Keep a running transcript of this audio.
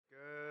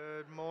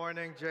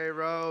morning, J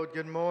Road.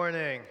 Good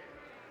morning.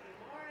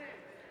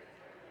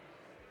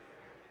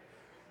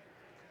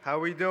 How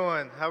we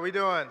doing?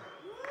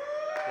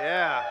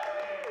 Yeah.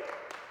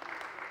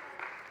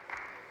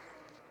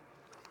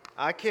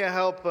 I can't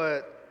help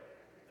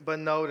but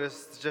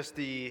notice just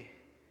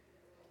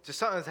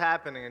something's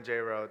happening in J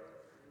Road.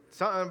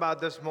 Something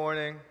about this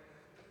morning.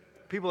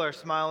 People are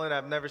smiling.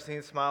 I've never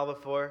seen smile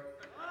before.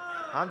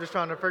 I'm just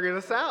trying to figure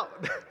this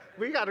out.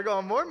 We got to go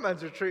on more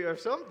men's retreat or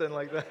something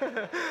like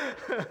that.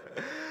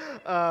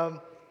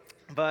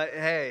 But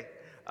hey,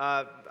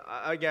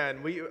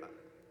 again,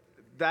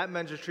 that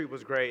men's retreat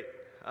was great.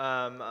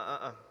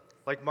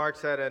 Like Mark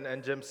said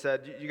and Jim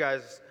said, you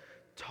guys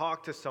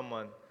talk to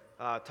someone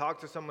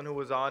who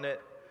was on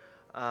it.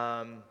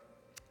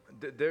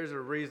 There's a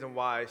reason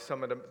why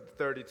some of the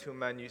 32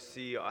 men you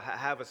see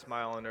have a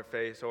smile on their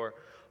face or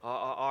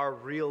are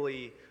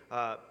really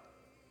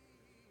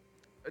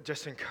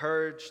just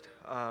encouraged,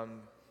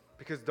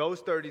 because those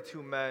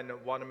 32 men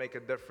want to make a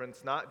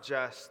difference, not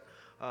just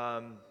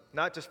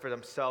for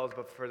themselves,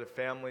 but for their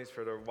families,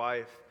 for their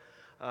wife,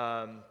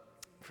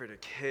 for their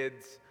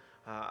kids.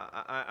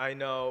 I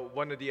know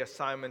one of the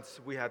assignments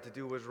we had to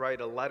do was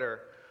write a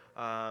letter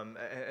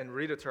and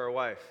read it to our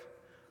wife.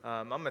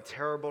 I'm a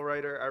terrible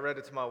writer. I read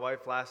it to my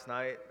wife last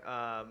night,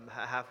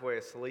 halfway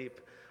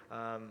asleep.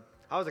 I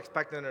was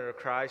expecting her to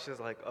cry. She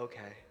was like,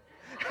 okay.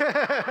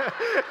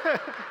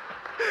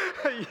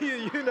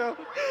 you know,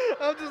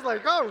 I'm just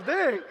like, oh,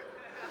 dang.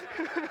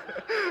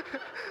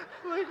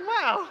 Like,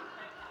 wow.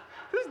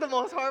 This is the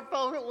most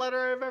heartfelt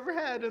letter I've ever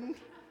had, and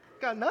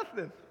got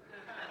nothing.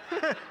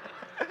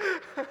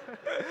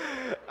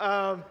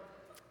 But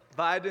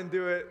I didn't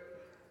do it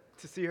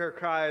to see her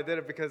cry. I did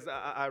it because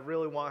I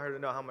really want her to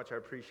know how much I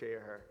appreciate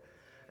her.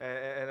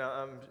 And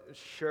I'm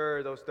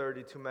sure those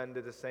 32 men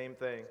did the same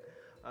thing.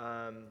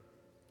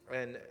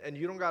 And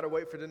you don't got to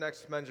wait for the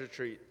next men's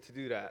retreat to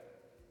do that.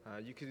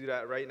 You can do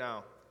that right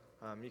now.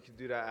 You can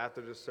do that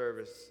after the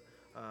service,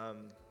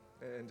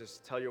 and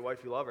just tell your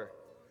wife you love her.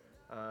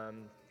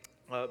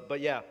 But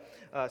yeah,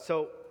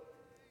 so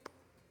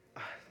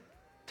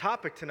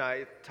topic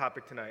tonight.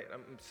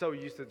 I'm so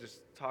used to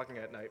just talking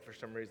at night for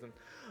some reason.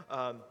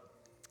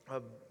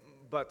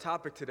 But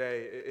topic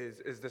today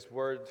is this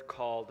word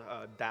called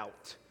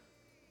doubt.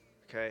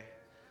 Okay,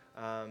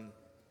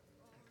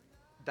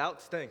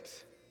 doubt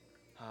stinks,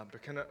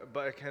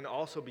 but it can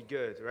also be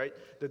good, right?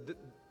 The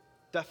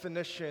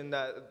definition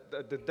that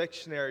the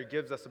dictionary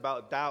gives us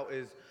about doubt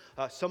is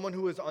someone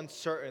who is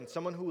uncertain,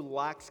 someone who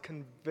lacks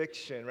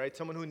conviction, right?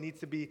 Someone who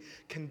needs to be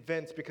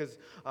convinced because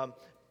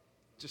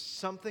just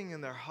something in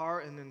their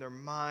heart and in their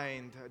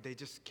mind, they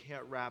just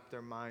can't wrap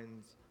their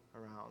minds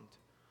around.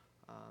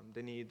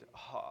 They need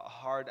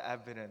hard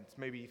evidence,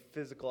 maybe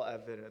physical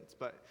evidence,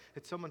 but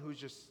it's someone who's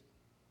just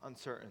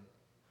uncertain.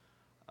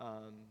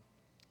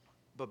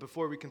 But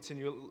before we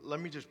continue, let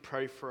me just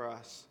pray for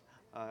us,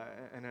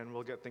 and then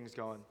we'll get things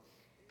going.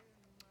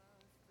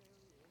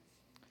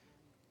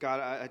 God,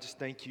 I just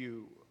thank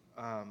you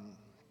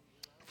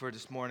for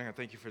this morning. I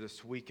thank you for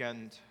this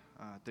weekend.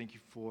 Thank you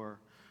for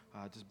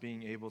just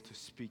being able to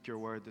speak your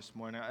word this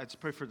morning. I just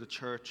pray for the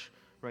church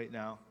right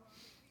now.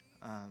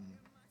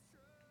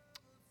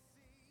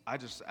 I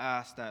just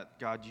ask that,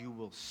 God, you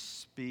will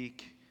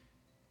speak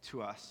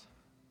to us.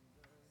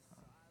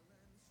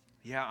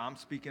 Yeah, I'm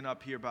speaking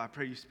up here, but I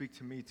pray you speak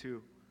to me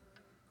too.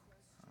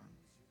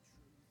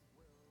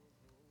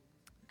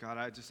 God,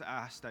 I just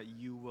ask that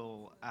you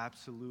will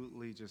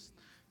absolutely just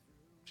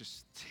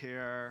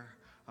tear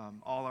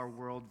all our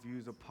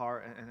worldviews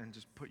apart and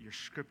just put your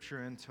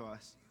scripture into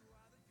us.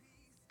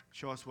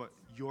 Show us what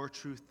your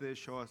truth is.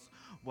 Show us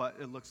what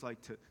it looks like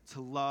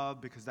to love,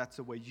 because that's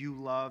the way you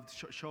loved.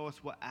 Show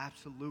us what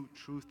absolute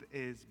truth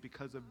is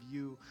because of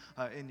you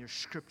in your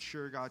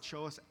scripture, God.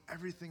 Show us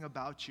everything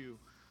about you,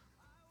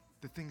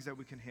 the things that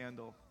we can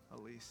handle, at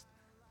least.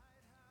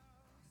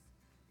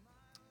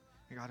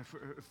 And God, if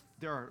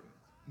there are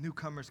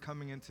newcomers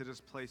coming into this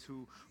place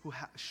who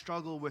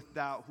struggle with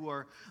doubt, who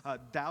are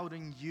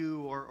doubting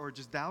you or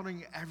just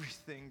doubting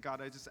everything,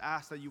 God, I just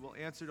ask that you will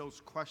answer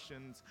those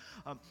questions.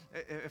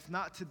 If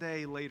not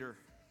today, later.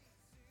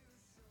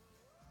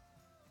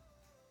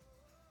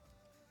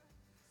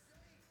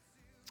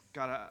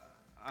 God,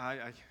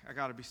 I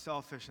got to be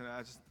selfish, and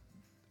I just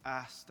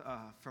asked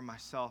for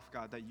myself,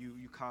 God, that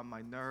you calm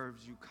my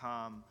nerves,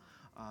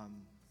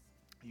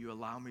 you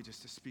allow me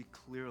just to speak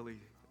clearly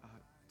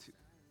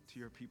to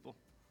your people.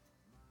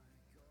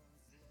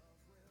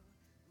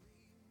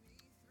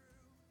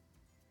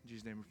 In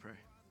Jesus' name we pray.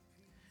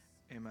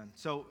 Amen.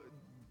 So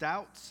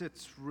doubt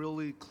sits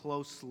really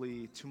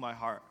closely to my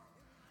heart.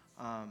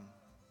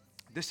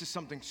 This is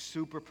something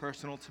super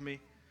personal to me.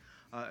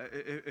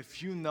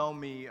 If you know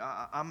me,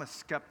 I'm a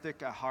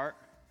skeptic at heart.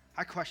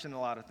 I question a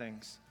lot of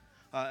things.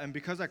 And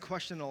because I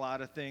question a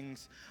lot of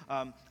things,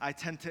 I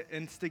tend to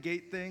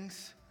instigate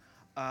things.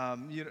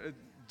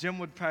 Jim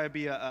would probably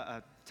be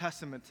a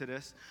testament to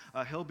this.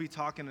 He'll be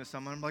talking to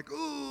someone. I'm like,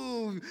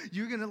 ooh,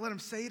 you're going to let him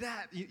say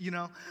that?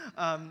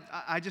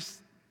 I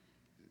just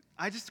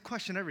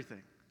question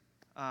everything.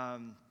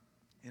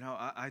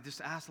 I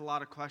just ask a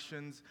lot of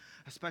questions,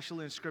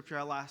 especially in Scripture.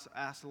 I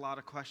ask a lot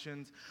of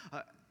questions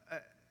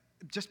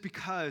just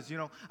because,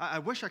 I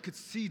wish I could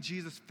see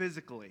Jesus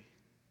physically.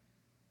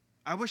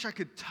 I wish I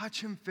could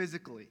touch him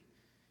physically,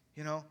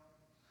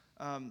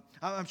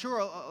 I'm sure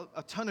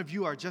a ton of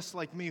you are just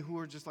like me, who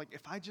are just like,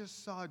 if I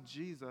just saw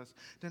Jesus,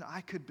 then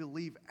I could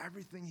believe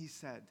everything he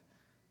said.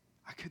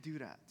 I could do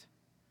that.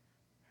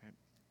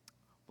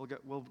 Right.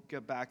 We'll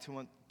get back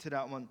to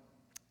that one.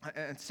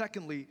 And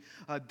secondly,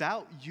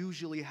 doubt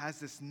usually has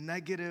this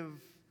negative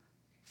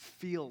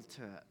feel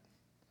to it,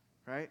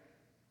 right?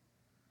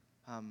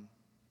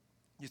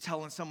 You're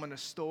telling someone a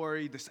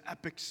story, this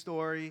epic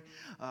story,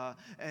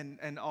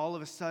 and all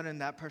of a sudden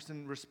that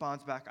person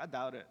responds back, I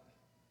doubt it.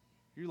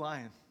 You're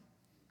lying.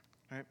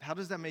 Right? How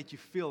does that make you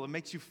feel? It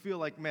makes you feel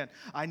like, man,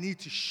 I need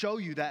to show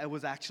you that it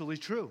was actually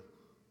true.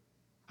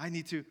 I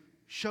need to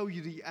show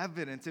you the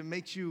evidence. It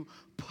makes you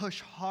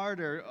push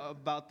harder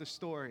about the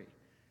story.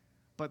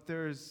 But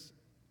there's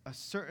a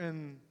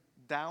certain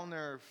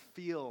downer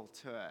feel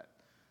to it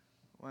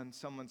when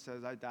someone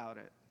says, I doubt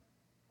it.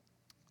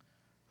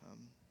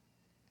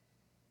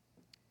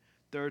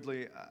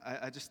 Thirdly,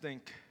 I just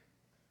think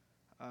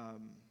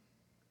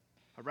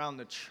around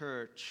the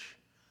church,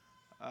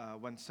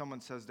 when someone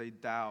says they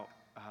doubt,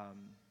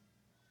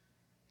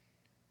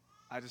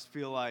 I just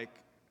feel like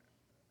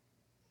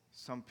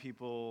some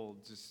people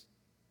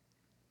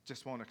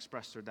just won't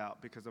express their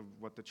doubt because of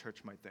what the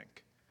church might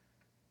think,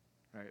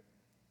 right?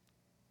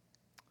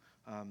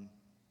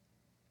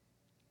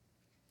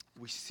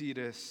 We see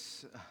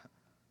this.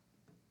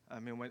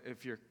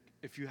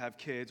 If you have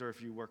kids or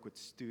if you work with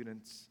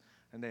students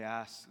and they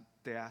ask,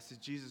 is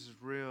Jesus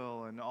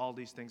real and all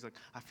these things, like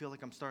I feel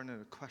like I'm starting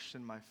to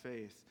question my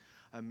faith.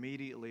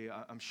 Immediately,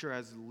 I'm sure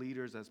as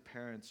leaders, as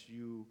parents,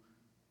 you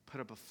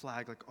put up a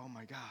flag like, oh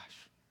my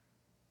gosh,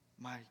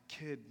 my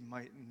kid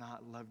might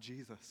not love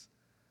Jesus,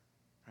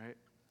 right?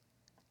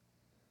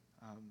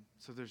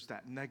 So there's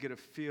that negative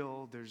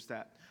feel, there's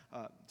that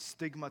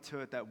stigma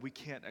to it that we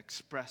can't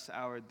express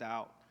our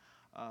doubt.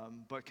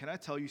 But can I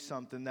tell you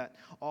something, that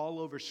all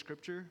over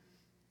Scripture,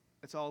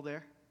 it's all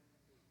there?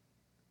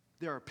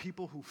 There are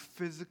people who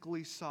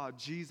physically saw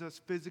Jesus,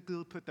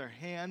 physically put their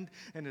hand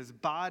in his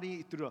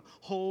body through the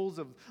holes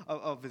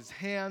of his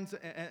hands,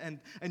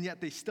 and yet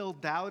they still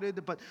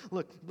doubted. But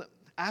look,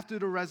 after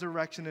the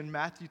resurrection in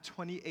Matthew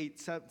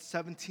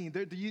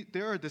 28:17,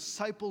 there are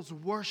disciples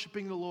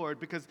worshiping the Lord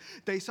because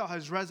they saw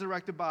his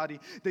resurrected body.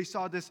 They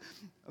saw this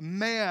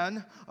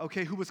man,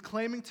 who was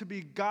claiming to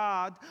be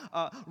God,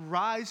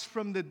 rise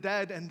from the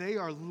dead, and they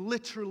are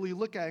literally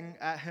looking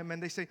at him,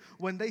 and they say,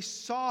 when they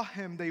saw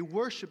him, they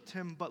worshiped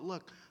him, but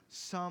look,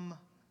 some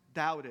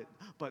doubted.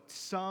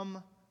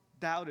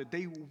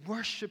 They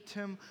worshiped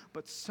him,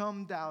 but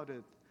some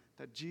doubted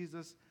that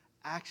Jesus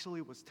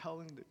actually was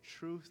telling the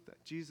truth,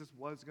 that Jesus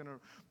was going to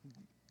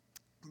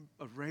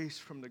raise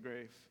from the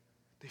grave.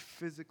 They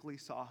physically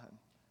saw him,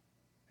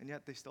 and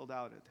yet they still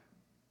doubted.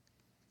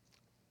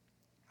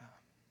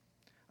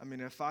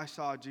 If I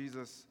saw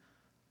Jesus,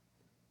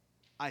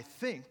 I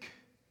think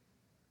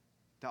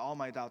that all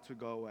my doubts would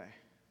go away.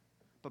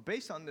 But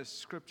based on this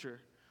scripture,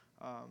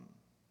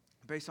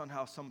 based on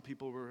how some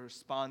people were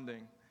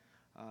responding,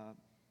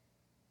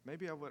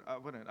 maybe I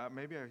wouldn't.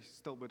 Maybe I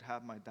still would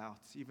have my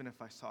doubts, even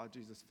if I saw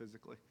Jesus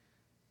physically.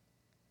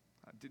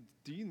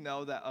 Do you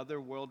know that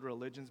other world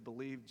religions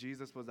believe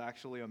Jesus was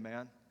actually a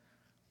man?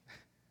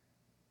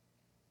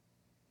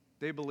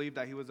 They believe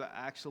that he was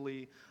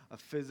actually a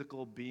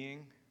physical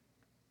being.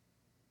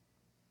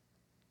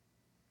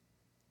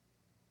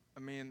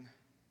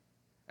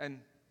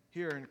 And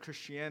here in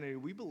Christianity,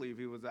 we believe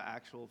he was an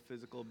actual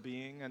physical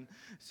being. And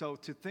so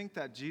to think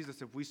that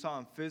Jesus, if we saw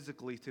him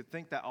physically, to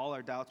think that all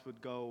our doubts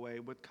would go away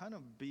would kind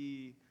of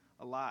be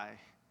a lie.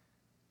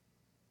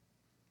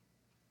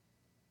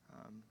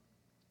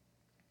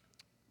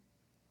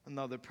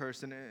 Another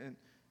person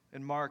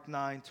in Mark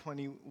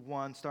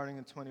 9:21, starting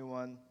in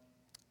 21,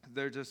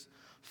 there's this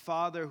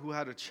father who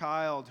had a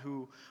child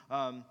who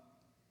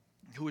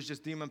was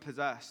just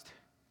demon-possessed.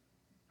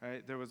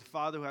 Right? There was a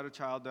father who had a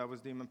child that was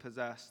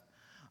demon-possessed.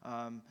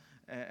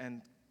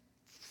 And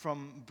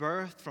from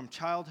birth, from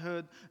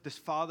childhood, this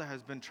father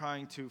has been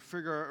trying to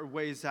figure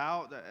ways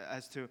out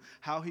as to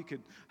how he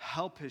could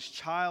help his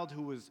child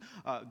who was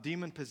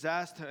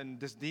demon-possessed,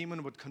 and this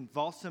demon would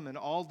convulse him and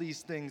all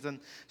these things. And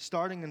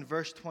starting in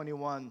verse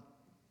 21,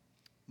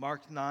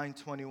 Mark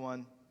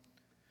 9:21,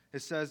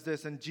 it says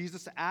this, and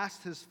Jesus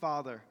asked his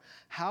father,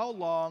 how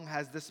long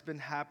has this been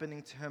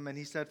happening to him? And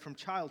he said, from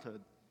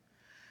childhood.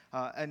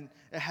 And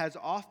it has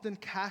often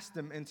cast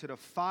him into the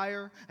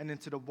fire and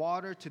into the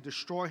water to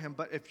destroy him.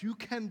 But if you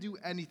can do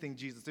anything,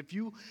 Jesus, if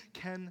you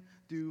can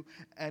do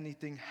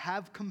anything,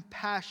 have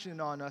compassion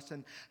on us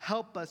and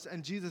help us.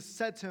 And Jesus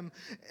said to him,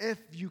 if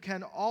you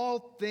can,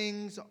 all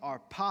things are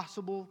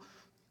possible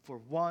for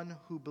one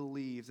who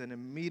believes. And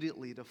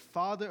immediately the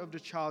father of the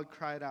child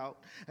cried out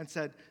and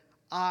said,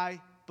 I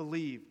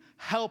believe.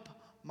 Help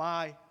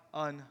my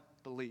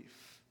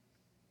unbelief.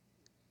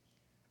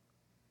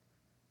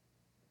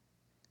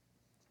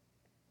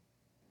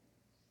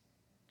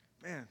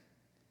 Man,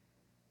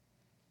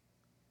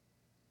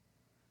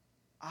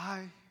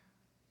 I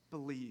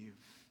believe.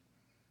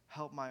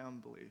 Help my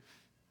unbelief.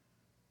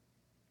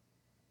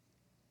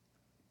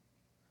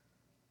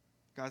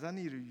 Guys, I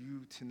need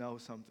you to know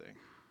something.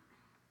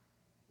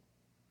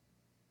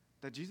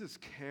 That Jesus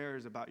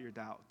cares about your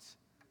doubts.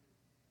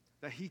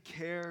 That he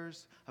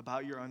cares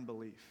about your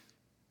unbelief.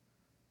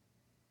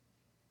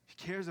 He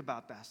cares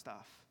about that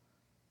stuff.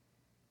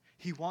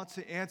 He wants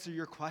to answer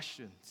your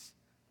questions.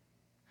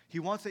 He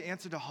wants to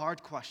answer the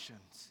hard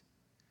questions.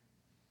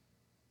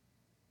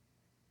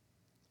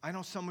 I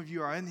know some of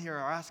you are in here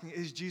are asking,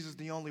 is Jesus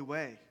the only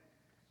way?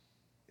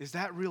 Is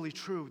that really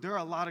true? There are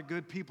a lot of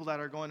good people that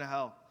are going to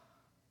hell.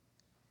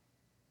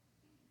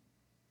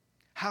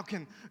 How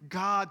can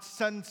God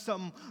send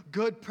some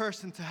good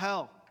person to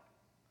hell?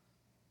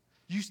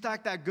 You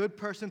stack that good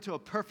person to a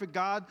perfect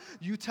God,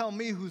 you tell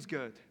me who's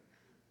good.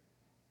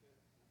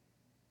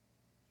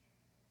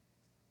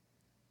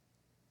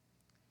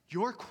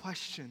 Your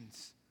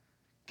questions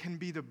can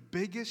be the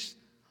biggest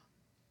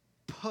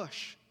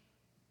push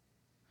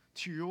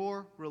to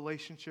your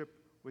relationship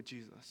with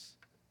Jesus.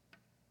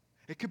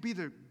 It could be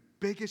the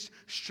biggest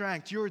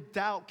strength. Your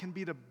doubt can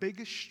be the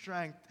biggest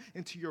strength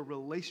into your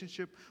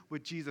relationship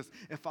with Jesus.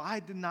 If I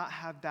did not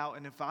have doubt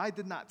and if I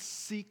did not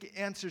seek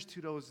answers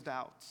to those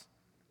doubts,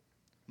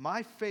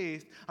 my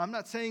faith, I'm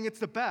not saying it's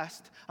the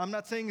best, I'm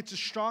not saying it's the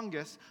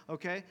strongest,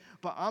 okay?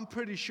 But I'm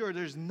pretty sure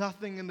there's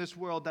nothing in this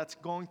world that's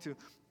going to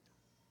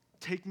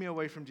take me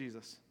away from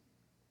Jesus.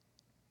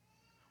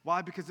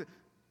 Why? Because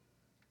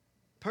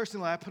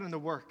personally, I put in the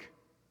work.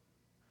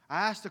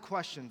 I asked the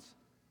questions.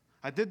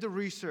 I did the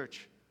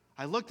research.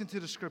 I looked into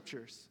the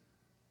scriptures.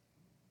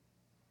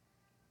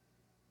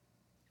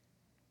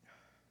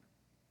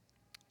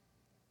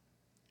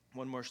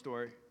 One more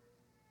story.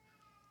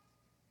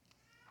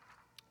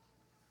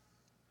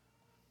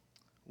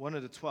 One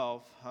of the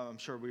 12, I'm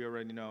sure we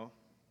already know,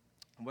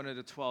 one of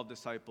the 12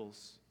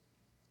 disciples,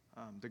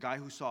 the guy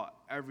who saw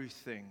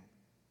everything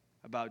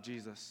about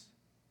Jesus,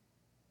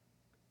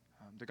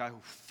 the guy who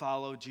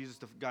followed Jesus,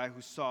 the guy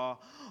who saw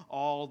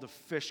all the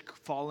fish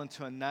fall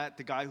into a net,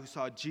 the guy who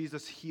saw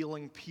Jesus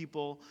healing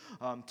people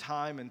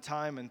time and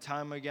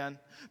time again.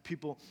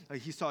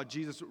 He saw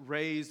Jesus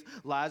raise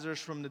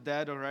Lazarus from the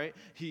dead, all right?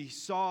 He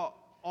saw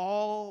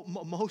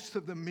most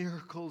of the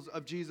miracles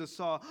of Jesus,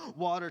 saw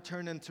water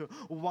turn into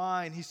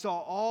wine. He saw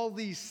all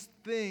these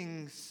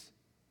things,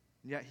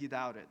 and yet he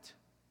doubted.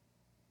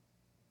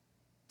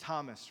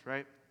 Thomas,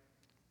 right?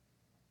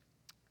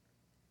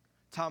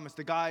 Thomas,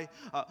 the guy,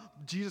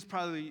 Jesus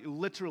probably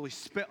literally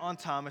spit on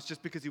Thomas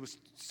just because he was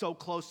so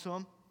close to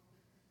him,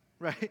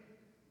 right?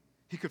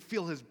 He could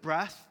feel his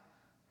breath.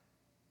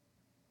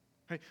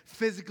 Right?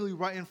 Physically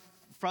right in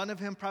front of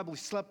him, probably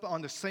slept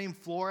on the same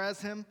floor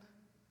as him.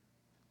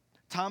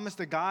 Thomas,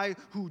 the guy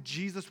who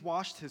Jesus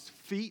washed his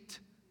feet.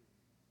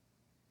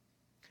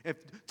 If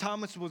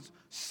Thomas was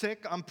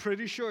sick, I'm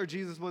pretty sure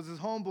Jesus was his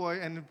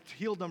homeboy and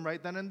healed him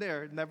right then and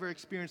there. Never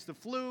experienced the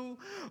flu,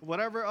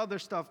 whatever other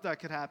stuff that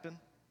could happen.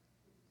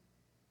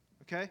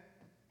 Okay?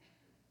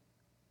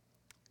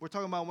 We're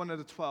talking about one of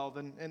the 12,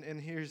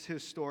 and here's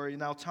his story.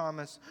 Now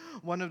Thomas,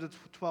 one of the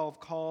 12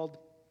 called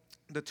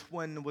the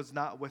twin, was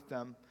not with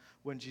them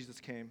when Jesus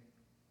came.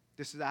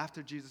 This is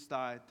after Jesus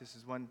died. This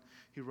is when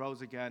he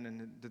rose again,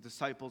 and the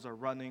disciples are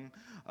running,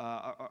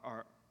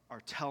 are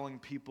telling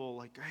people,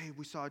 like, hey,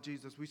 we saw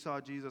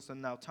Jesus.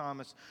 And now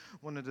Thomas,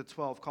 one of the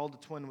 12, called the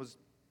twin, was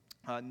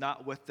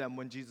not with them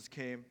when Jesus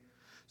came.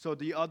 So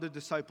the other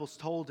disciples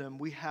told him,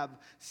 we have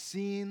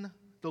seen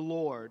the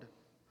Lord.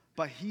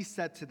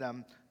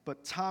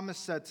 But Thomas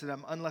said to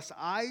them, unless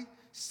I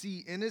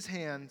see in his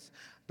hands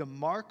the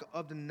mark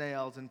of the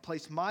nails, and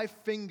place my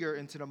finger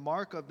into the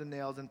mark of the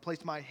nails, and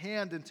place my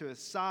hand into his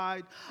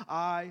side,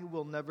 I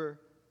will never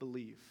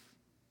believe.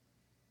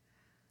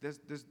 This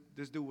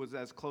dude was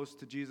as close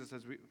to Jesus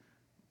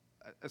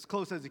as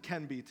close as he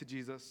can be to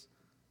Jesus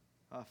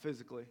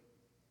physically.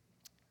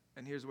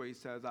 And here's what he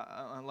says: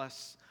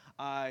 unless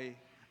I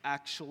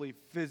actually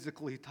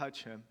physically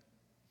touch him,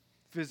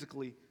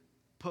 physically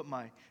put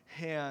my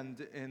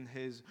hand in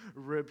his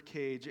rib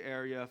cage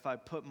area, if I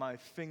put my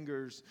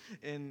fingers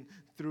in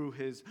through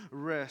his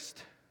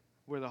wrist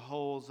where the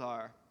holes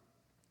are,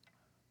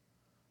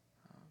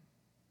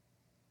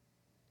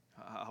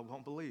 I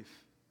won't believe.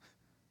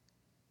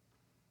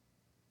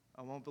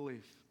 I won't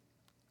believe.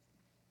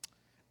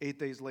 8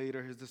 days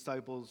later, his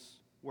disciples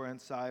were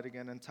inside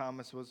again, and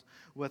Thomas was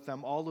with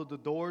them. All of the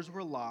doors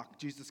were locked.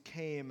 Jesus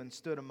came and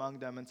stood among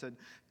them and said,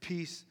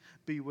 peace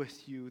be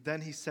with you.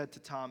 Then he said to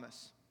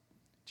Thomas,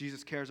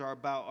 Jesus cares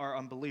about our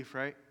unbelief,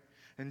 right?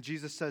 And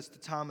Jesus says to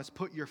Thomas,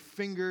 put your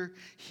finger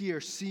here,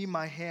 see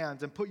my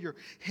hands, and put your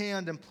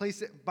hand and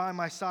place it by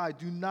my side.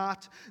 Do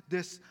not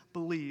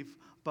disbelieve,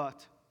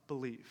 but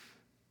believe.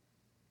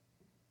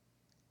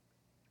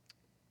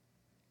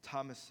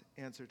 Thomas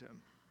answered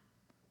him.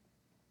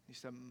 He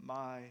said,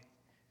 my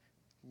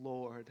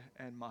Lord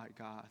and my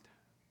God.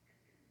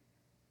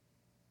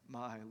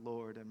 My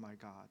Lord and my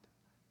God.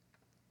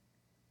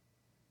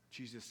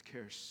 Jesus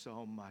cares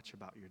so much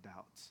about your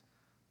doubts.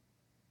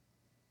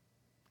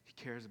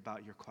 He cares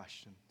about your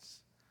questions.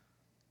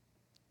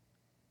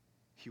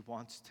 He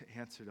wants to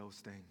answer those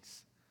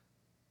things.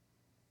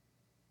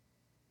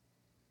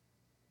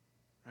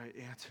 Right?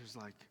 Answers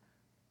like,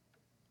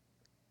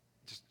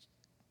 just,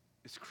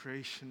 is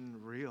creation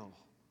real?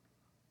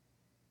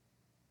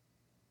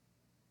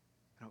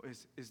 You know,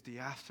 is the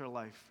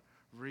afterlife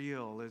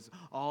real? Is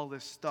all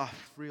this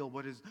stuff real?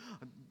 What is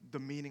the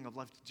meaning of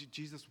life?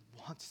 Jesus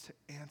wants to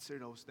answer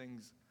those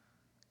things.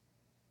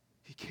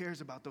 He cares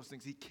about those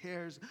things. He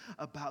cares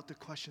about the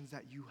questions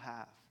that you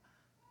have.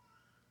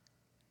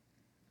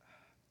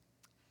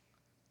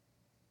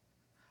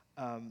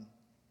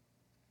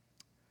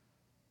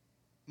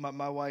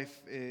 My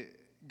wife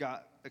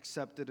got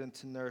accepted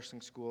into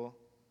nursing school.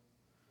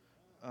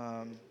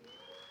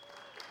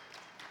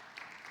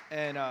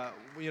 And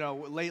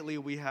lately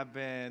we have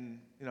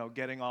been,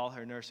 getting all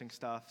her nursing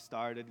stuff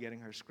started,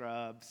 getting her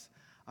scrubs.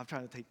 I'm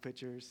trying to take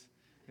pictures.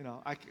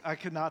 I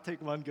could not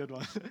take one good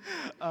one.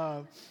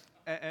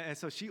 And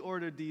so she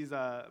ordered these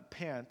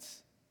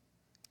pants.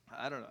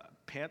 I don't know,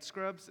 pant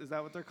scrubs? Is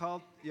that what they're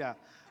called? Yeah,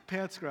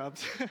 pant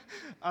scrubs.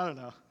 I don't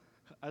know.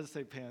 I just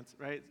say pants,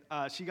 right?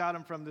 She got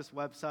them from this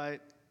website,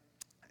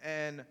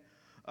 and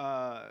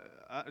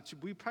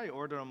we probably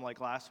ordered them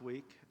like last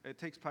week. It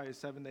takes probably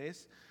 7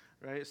 days,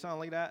 right? Something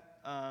like that.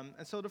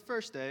 And so the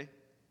first day,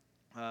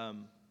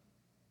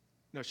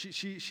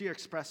 she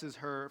expresses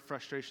her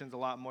frustrations a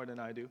lot more than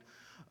I do.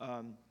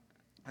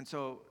 And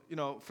so,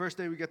 first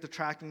day we get the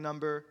tracking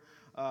number.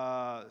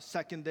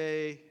 Second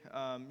day,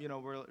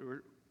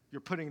 you're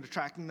putting the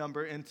tracking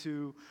number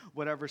into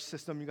whatever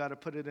system you got to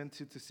put it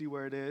into to see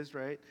where it is,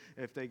 right?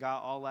 If they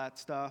got all that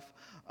stuff.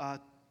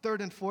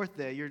 Third and fourth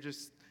day,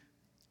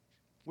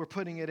 we're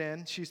putting it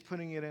in. She's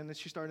putting it in, and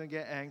she's starting to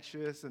get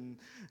anxious and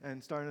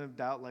starting to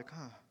doubt, like,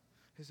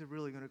 is it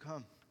really going to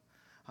come?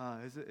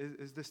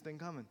 Is this thing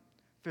coming?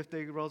 Fifth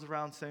day rolls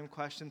around, same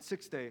question.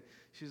 Sixth day,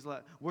 she's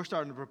like, we're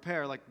starting to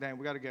prepare, like, dang,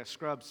 we got to get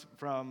scrubs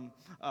from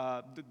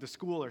the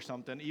school or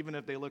something, even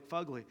if they look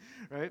fugly,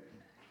 right?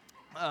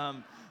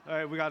 All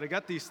right, we got to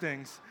get these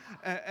things.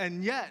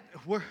 And yet,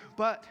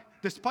 but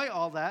despite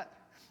all that,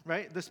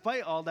 right,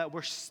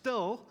 we're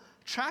still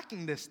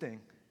tracking this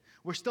thing.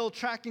 We're still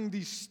tracking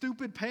these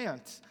stupid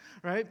pants,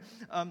 right?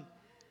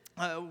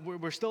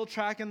 We're still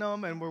tracking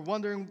them, and we're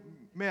wondering,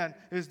 man,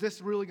 is this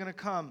really going to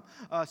come?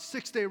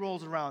 Sixth day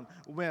rolls around,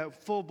 we're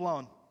full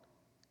blown.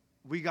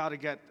 We got to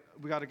get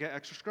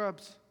extra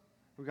scrubs.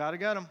 We got to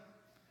get them.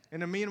 In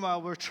the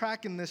meanwhile, we're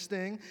tracking this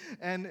thing,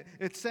 and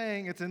it's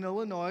saying it's in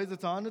Illinois,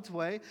 it's on its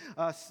way.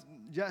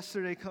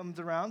 Yesterday comes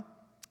around,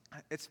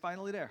 it's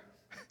finally there,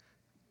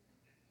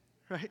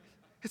 right?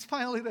 It's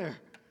finally there.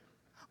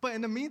 But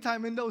in the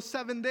meantime, in those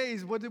 7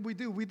 days, what did we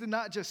do? We did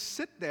not just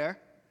sit there,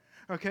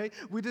 okay?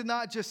 We did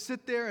not just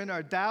sit there in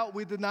our doubt.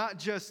 We did not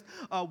just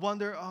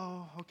wonder,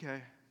 oh,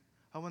 okay,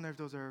 I wonder if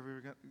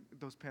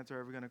those pants are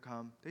ever going to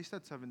come. They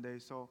said 7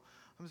 days, so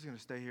I'm just going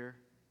to stay here.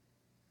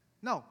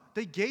 No,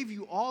 they gave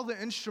you all the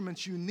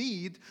instruments you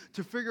need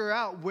to figure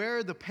out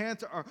where the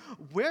pants are,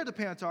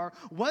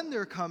 when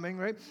they're coming,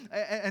 right?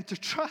 And to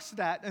trust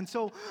that. And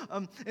so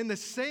in the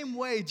same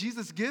way,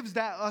 Jesus gives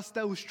us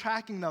those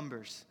tracking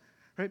numbers.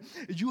 Right?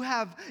 You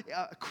have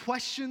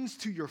questions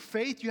to your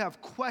faith. You have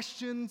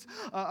questions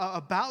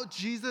about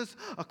Jesus,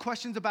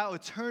 questions about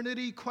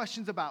eternity,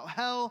 questions about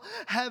hell,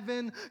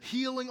 heaven,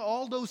 healing,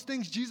 all those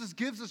things. Jesus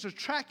gives us a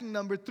tracking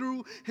number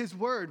through his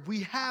word.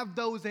 We have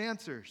those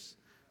answers.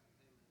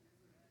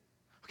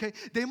 Okay?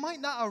 They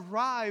might not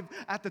arrive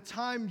at the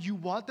time you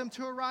want them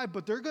to arrive,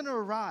 but they're going to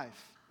arrive.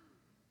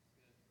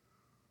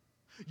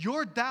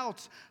 Your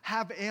doubts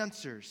have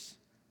answers.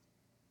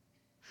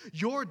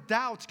 Your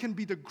doubts can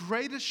be the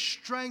greatest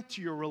strength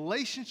to your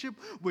relationship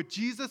with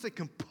Jesus. It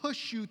can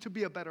push you to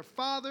be a better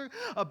father,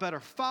 a better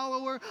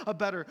follower, a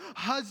better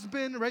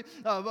husband, right?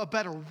 A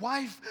better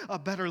wife, a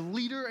better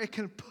leader. It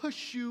can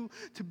push you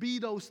to be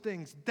those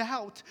things.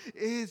 Doubt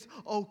is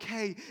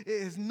okay. It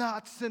is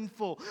not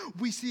sinful.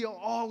 We see it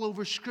all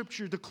over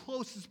Scripture. The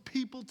closest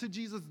people to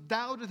Jesus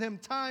doubted him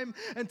time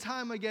and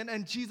time again,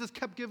 and Jesus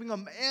kept giving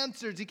them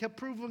answers. He kept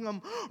proving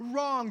them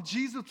wrong.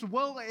 Jesus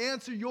will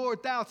answer your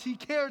doubts. He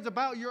cares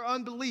about your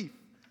unbelief.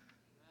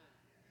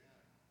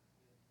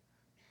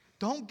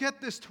 Don't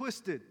get this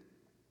twisted.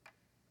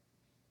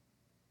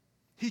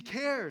 He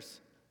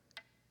cares.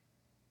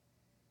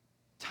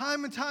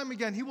 Time and time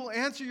again, he will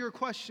answer your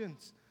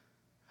questions.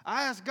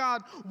 I asked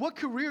God, what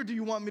career do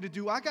you want me to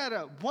do? I got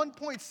a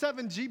 1.7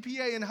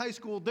 GPA in high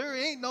school. There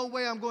ain't no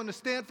way I'm going to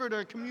Stanford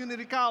or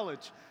community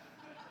college.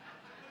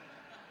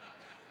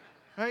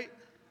 Right?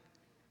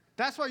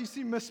 That's why you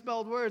see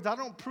misspelled words. I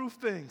don't prove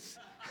things.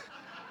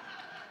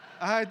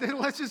 All right,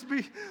 then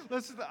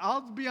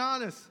I'll be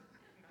honest.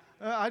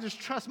 I just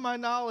trust my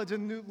knowledge,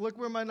 and look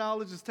where my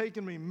knowledge is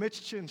taking me.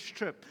 Mitch Chin's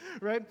trip,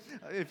 right?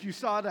 If you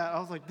saw that, I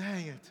was like,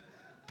 dang it.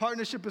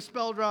 Partnership is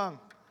spelled wrong.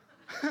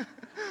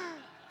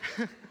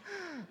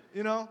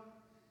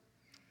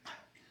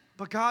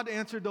 But God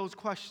answered those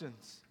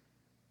questions.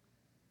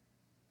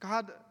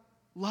 God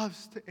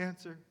loves to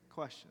answer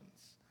questions.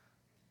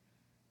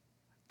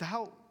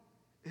 Doubt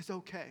is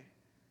okay.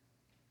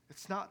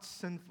 It's not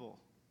sinful.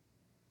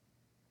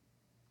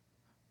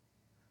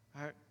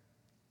 All right?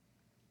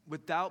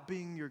 With doubt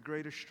being your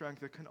greatest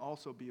strength, it can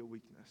also be a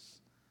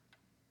weakness.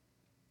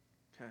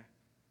 Okay?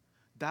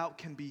 Doubt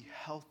can be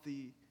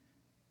healthy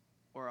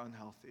or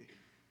unhealthy.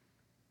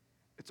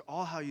 It's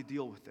all how you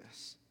deal with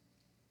this.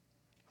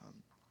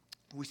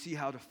 We see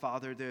how the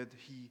Father did.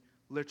 He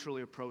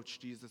literally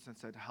approached Jesus and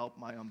said, "Help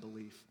my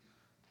unbelief.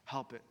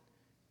 Help it."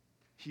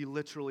 He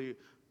literally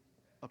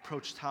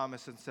approached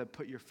Thomas and said,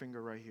 "Put your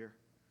finger right here.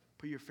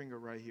 Put your finger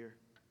right here.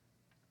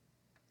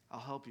 I'll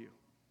help you."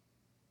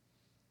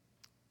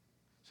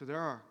 So there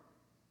are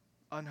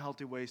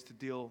unhealthy ways to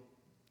deal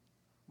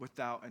with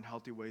doubt and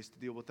healthy ways to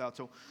deal with doubt.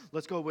 So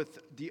let's go with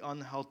the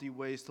unhealthy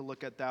ways to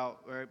look at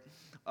doubt.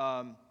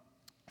 Right?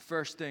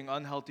 First thing,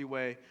 unhealthy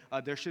way,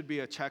 there should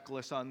be a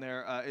checklist on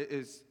there,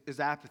 is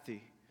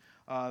apathy.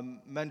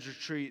 Men's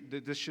retreat,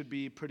 this should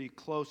be pretty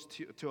close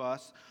to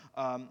us.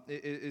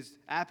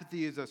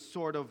 Apathy is a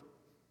sort of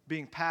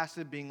being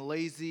passive, being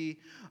lazy.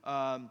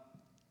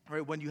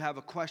 Right? When you have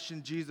a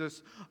question,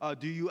 Jesus,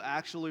 do you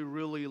actually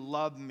really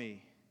love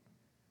me?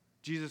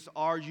 Jesus,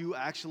 are you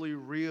actually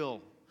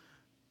real?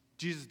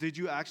 Jesus, did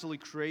you actually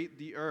create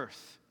the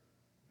earth?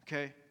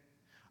 Okay?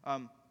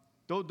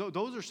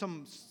 Those are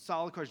some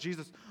solid questions.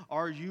 Jesus,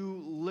 are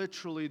you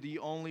literally the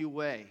only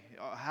way?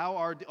 How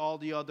are all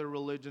the other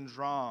religions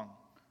wrong?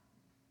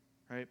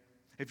 Right?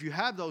 If you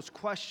have those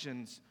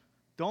questions,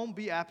 don't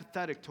be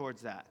apathetic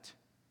towards that.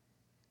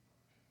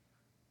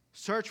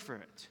 Search for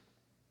it.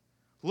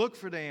 Look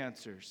for the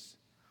answers.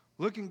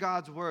 Look in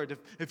God's word.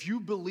 If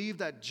you believe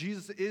that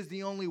Jesus is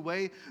the only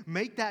way,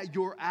 make that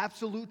your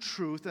absolute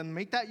truth and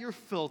make that your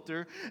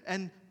filter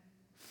and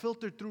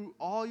filter through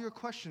all your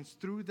questions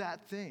through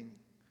that thing.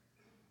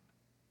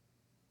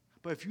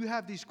 But if you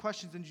have these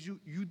questions and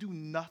you do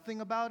nothing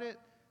about it,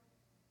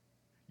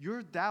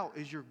 your doubt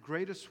is your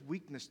greatest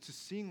weakness to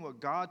seeing what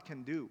God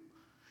can do.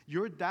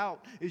 Your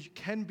doubt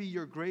can be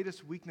your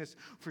greatest weakness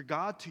for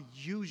God to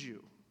use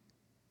you.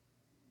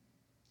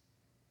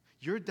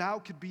 Your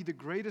doubt could be the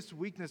greatest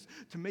weakness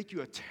to make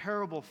you a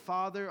terrible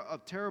father, a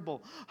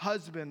terrible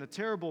husband,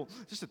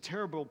 just a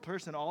terrible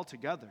person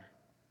altogether.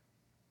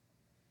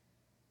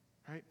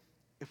 Right?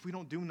 If we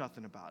don't do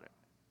nothing about it.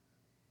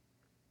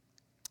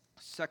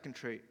 Second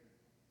trait.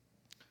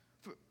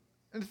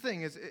 And the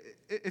thing is,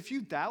 if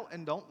you doubt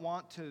and don't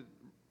want to,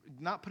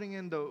 not putting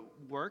in the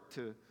work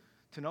to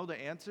know the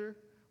answer,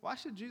 why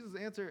should Jesus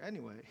answer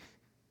anyway?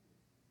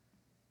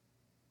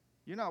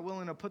 You're not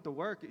willing to put the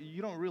work.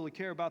 You don't really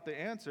care about the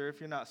answer if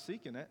you're not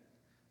seeking it.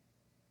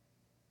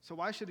 So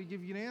why should he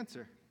give you an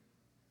answer?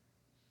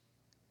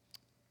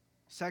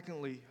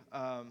 Secondly,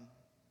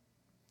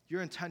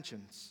 your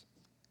intentions.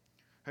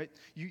 Right?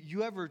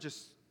 You ever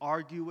just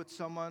argue with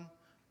someone,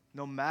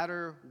 no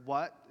matter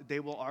what, they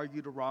will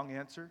argue the wrong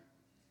answer?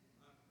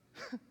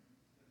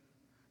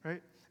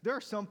 Right? There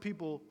are some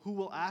people who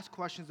will ask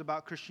questions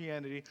about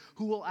Christianity,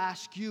 who will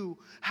ask you,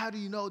 how do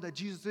you know that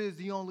Jesus is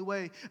the only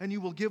way? And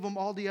you will give them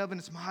all the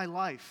evidence, my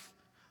life,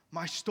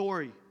 my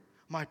story,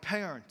 my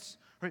parents,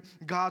 right?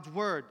 God's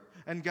word.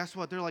 And guess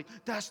what? They're like,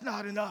 that's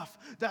not enough.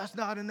 That's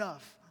not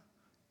enough.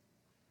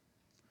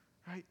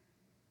 Right?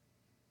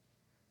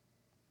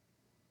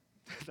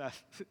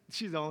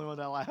 She's the only one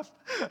that laughed.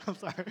 I'm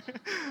sorry.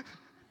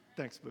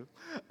 Thanks, Boo.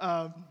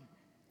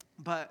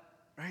 But,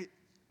 right?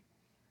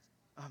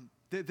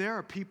 There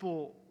are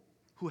people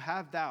who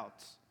have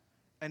doubts,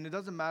 and it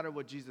doesn't matter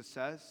what Jesus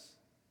says,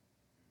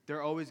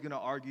 they're always going to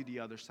argue the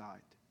other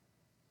side.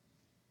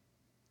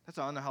 That's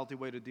an unhealthy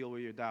way to deal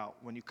with your doubt,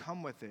 when you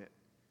come with it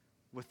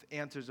with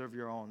answers of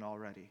your own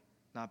already,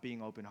 not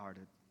being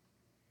open-hearted.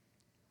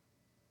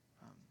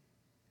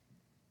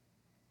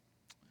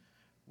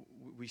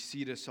 We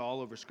see this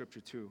all over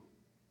Scripture too.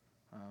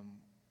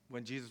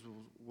 When Jesus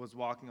was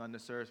walking on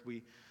this earth,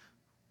 we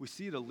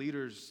see the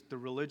leaders, the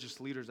religious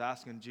leaders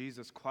asking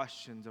Jesus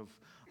questions of,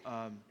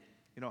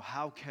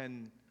 how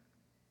can,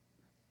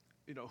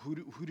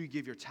 who do you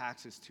give your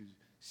taxes to,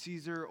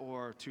 Caesar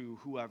or to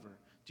whoever?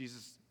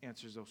 Jesus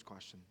answers those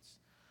questions.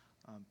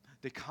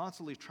 They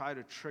constantly try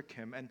to trick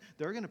him, and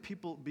there are going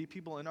to be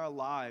people in our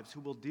lives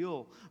who will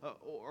deal,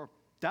 or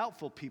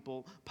doubtful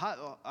people,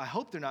 I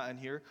hope they're not in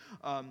here,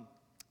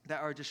 that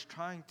are just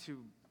trying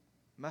to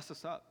mess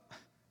us up.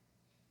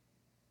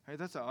 Right?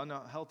 That's an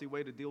unhealthy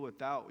way to deal with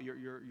doubt.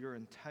 Your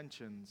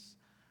intentions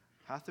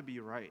have to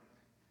be right.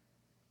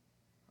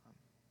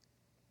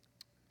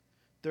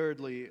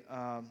 Thirdly,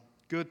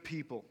 good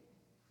people.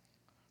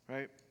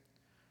 Right?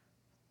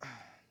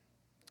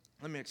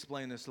 Let me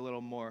explain this a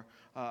little more.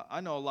 I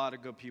know a lot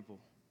of good people.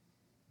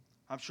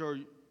 I'm sure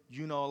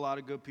you know a lot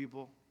of good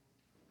people.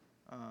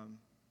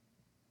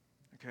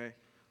 Okay?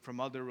 From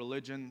other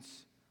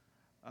religions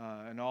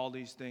and all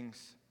these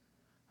things.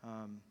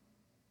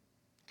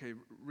 Okay,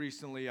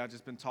 recently I've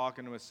just been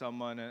talking with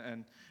someone,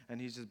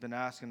 and he's just been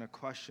asking a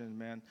question,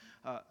 man.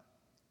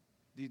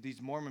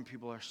 These Mormon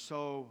people are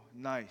so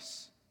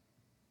nice.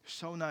 They're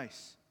so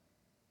nice.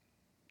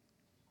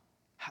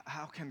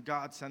 How can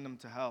God send them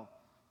to hell?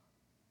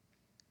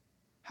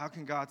 How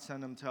can God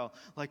send them to hell?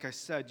 Like I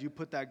said, you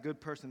put that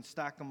good person,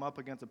 stack them up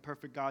against a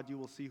perfect God, you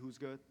will see who's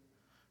good,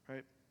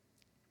 right?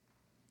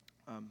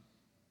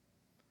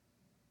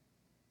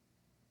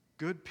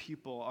 Good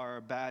people are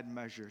a bad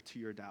measure to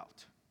your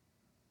doubt.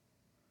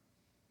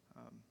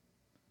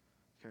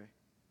 Okay.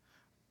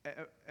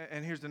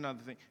 And here's another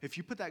thing. If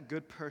you put that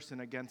good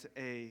person against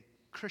a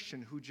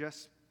Christian who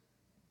just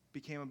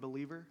became a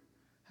believer,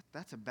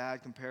 that's a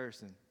bad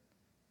comparison.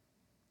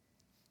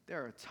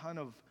 There are a ton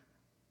of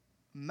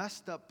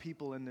messed up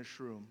people in this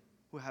room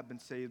who have been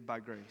saved by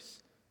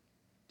grace.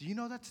 Do you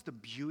know that's the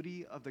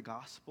beauty of the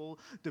gospel,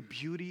 the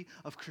beauty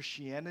of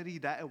Christianity,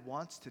 that it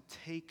wants to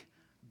take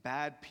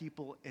bad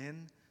people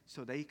in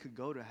so they could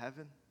go to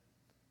heaven?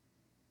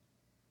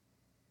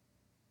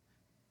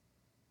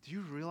 Do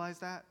you realize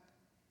that?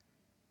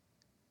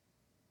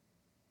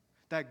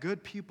 That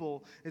good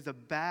people is a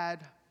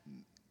bad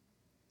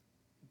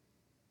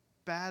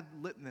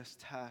litmus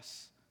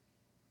test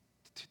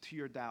to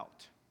your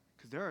doubt.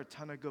 Because there are a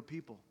ton of good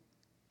people.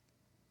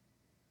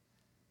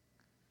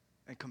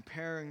 And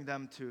comparing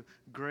them to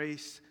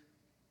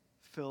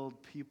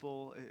grace-filled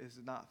people is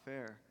not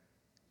fair.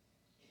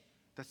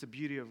 That's the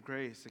beauty of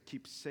grace. It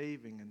keeps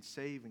saving and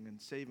saving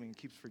and saving. It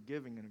keeps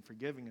forgiving and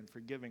forgiving and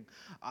forgiving.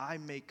 I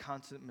make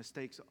constant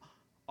mistakes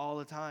all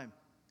the time.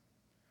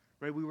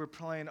 Right? We were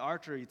playing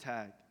archery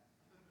tag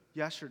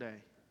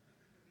yesterday.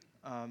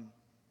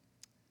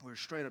 We were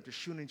straight up just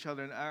shooting each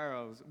other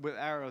with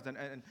arrows,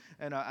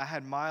 and I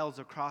had Miles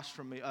across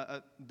from me,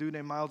 a dude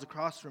named Miles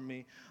across from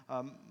me,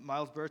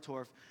 Miles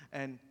Bertorf,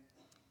 and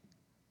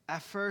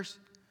at first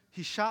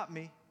he shot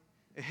me.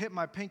 It hit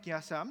my pinky. I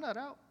said, "I'm not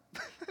out."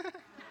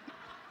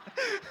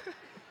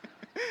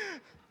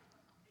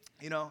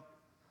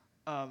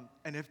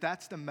 And if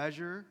that's the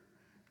measure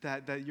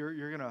that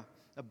you're gonna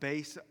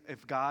base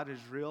if God is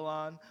real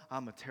on,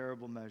 I'm a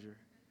terrible measure.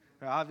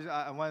 Obviously,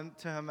 I went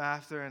to him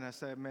after and I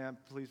said, "Man,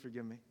 please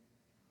forgive me."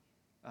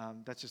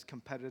 That's just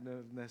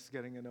competitiveness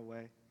getting in the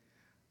way.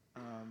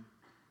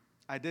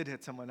 I did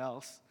hit someone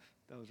else.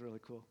 That was really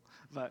cool.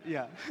 But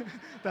yeah,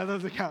 that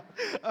doesn't count.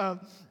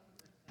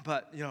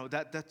 But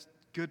that's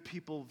good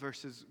people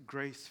versus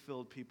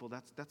grace-filled people.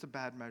 That's a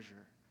bad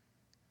measure.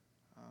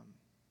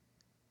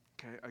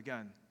 Okay,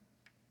 again,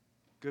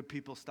 good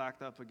people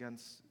stacked up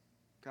against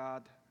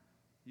God.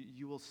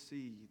 You will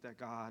see that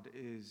God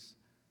is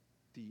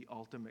the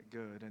ultimate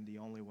good and the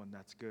only one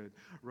that's good.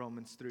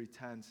 Romans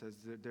 3:10 says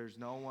that there's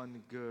no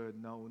one good,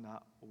 no,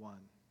 not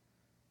one,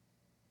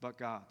 but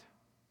God.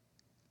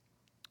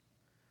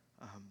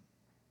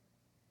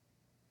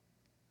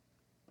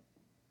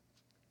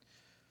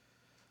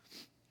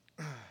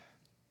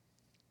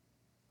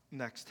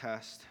 Next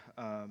test.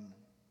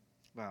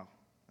 Wow,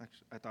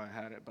 actually, I thought I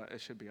had it, but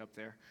it should be up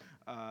there.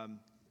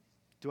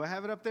 Do I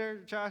have it up there,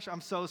 Josh?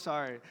 I'm so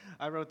sorry.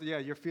 I wrote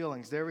your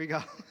feelings. There we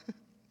go.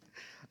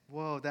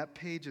 Whoa, that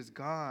page is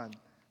gone.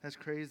 That's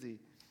crazy.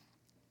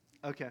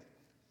 Okay.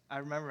 I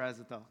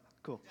memorized it, though.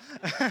 Cool.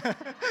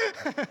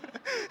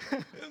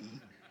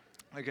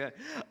 Okay.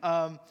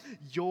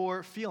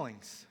 Your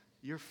feelings.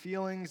 Your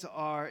feelings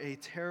are a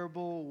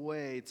terrible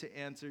way to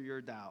answer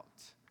your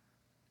doubt.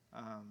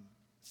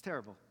 It's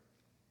terrible.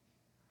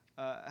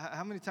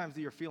 How many times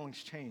do your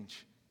feelings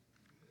change?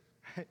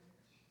 Right?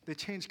 They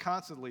change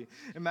constantly.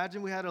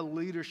 Imagine we had a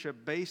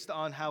leadership based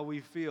on how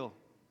we feel.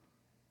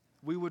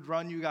 We would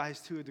run you guys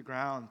to the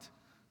ground.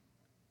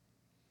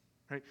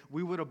 Right?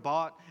 We would have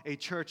bought a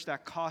church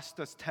that cost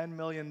us $10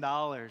 million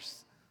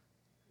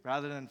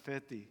rather than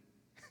 50.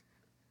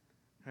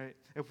 Right?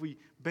 If we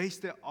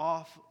based it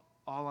off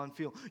all on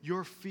feel.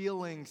 Your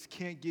feelings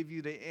can't give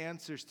you the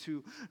answers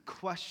to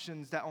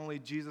questions that only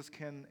Jesus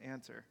can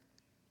answer.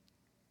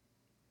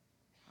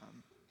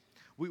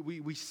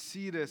 We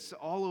see this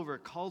all over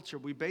culture.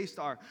 We base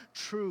our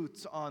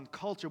truths on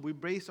culture. We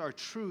base our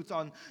truths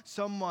on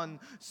someone's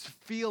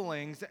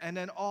feelings, and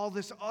then all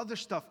this other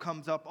stuff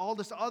comes up. All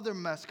this other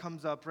mess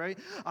comes up, right?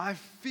 I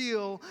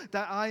feel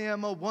that I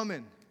am a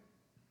woman.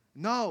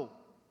 No.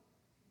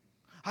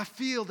 I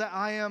feel that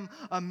I am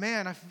a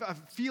man. I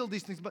feel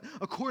these things. But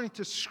according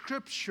to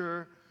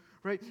Scripture,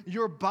 right,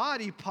 your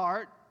body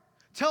part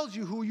tells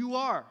you who you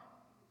are.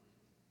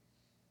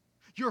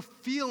 Your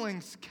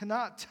feelings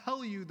cannot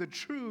tell you the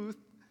truth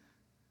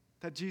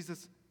that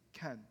Jesus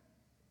can.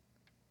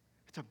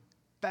 It's a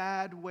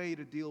bad way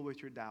to deal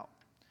with your doubt.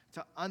 It's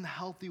an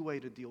unhealthy way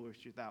to deal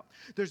with your doubt.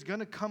 There's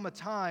going to come a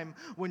time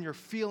when your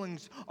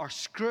feelings are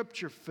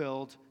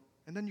Scripture-filled,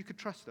 and then you can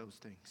trust those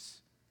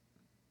things.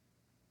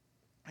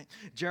 Right?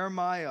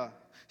 Jeremiah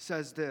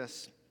says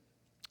this,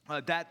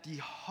 that the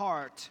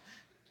heart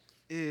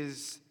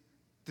is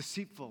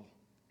deceitful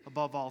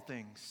above all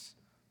things.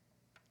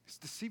 It's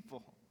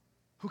deceitful.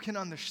 Who can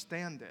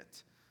understand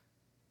it?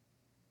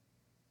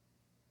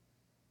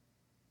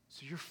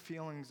 So your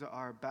feelings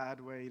are a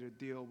bad way to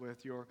deal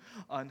with your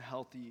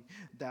unhealthy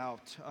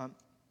doubt.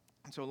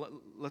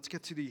 So let's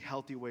get to the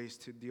healthy ways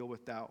to deal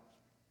with doubt.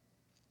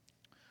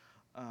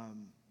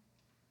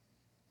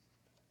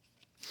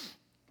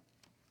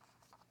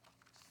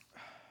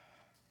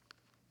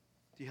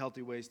 the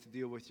healthy ways to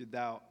deal with your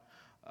doubt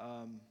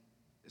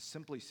is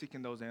simply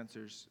seeking those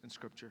answers in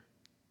Scripture.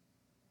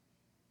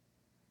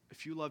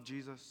 If you love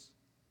Jesus,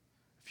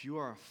 if you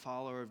are a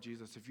follower of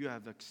Jesus, if you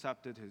have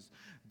accepted his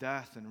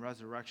death and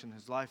resurrection,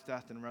 his life,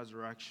 death, and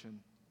resurrection,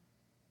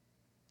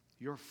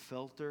 your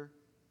filter,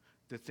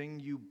 the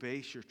thing you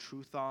base your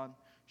truth on,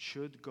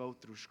 should go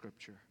through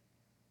Scripture.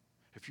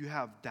 If you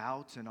have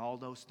doubts and all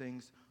those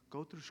things,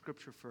 go through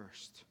Scripture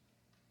first.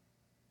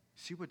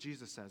 See what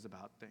Jesus says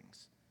about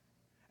things.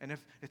 And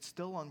if it's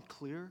still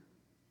unclear,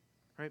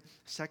 right?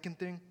 Second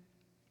thing,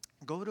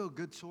 go to a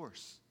good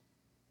source.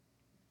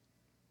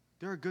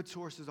 There are good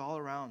sources all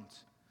around.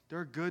 There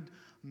are good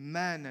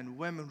men and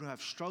women who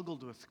have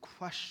struggled with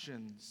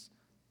questions.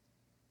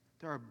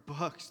 There are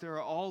books. There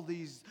are all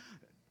these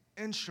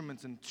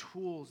instruments and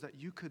tools that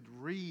you could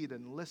read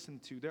and listen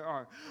to. There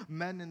are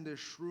men in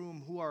this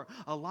room who are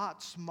a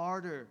lot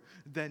smarter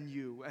than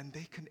you, and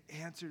they can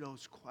answer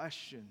those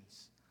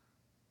questions.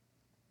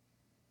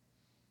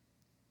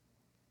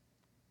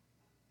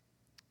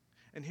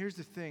 And here's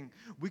the thing,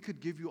 we could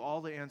give you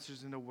all the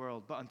answers in the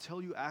world, but until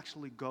you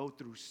actually go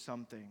through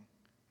something,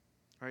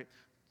 right,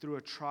 through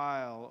a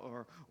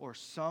trial or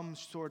some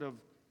sort of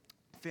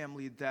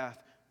family death,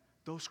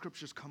 those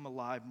scriptures come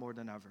alive more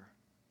than ever.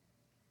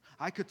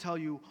 I could tell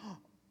you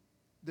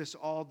this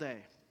all day,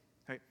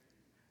 right,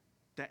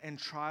 that in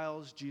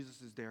trials,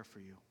 Jesus is there for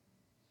you.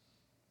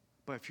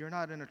 But if you're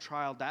not in a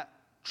trial, that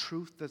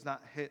truth does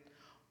not hit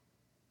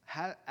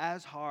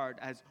as hard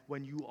as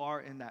when you are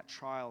in that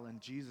trial,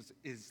 and Jesus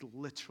is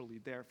literally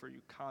there for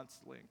you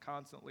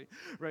constantly,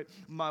 right?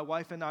 My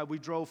wife and I, we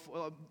drove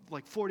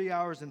like 40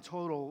 hours in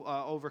total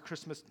over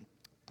Christmas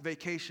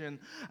vacation.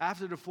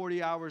 After the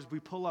 40 hours, we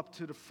pull up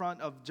to the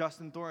front of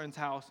Justin Thornton's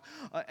house,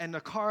 and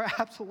the car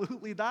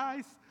absolutely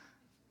dies,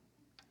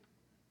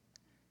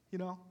 you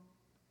know?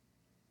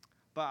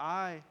 But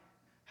I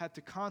had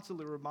to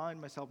constantly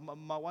remind myself,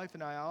 my wife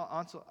and I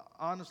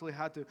honestly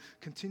had to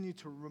continue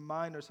to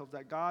remind ourselves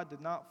that God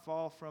did not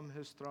fall from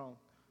his throne,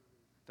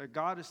 that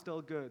God is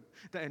still good,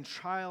 that in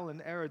trial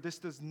and error,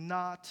 this is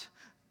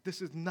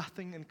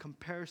nothing in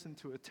comparison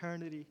to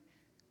eternity,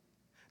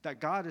 that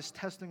God is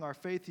testing our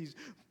faith. He's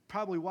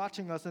probably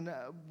watching us and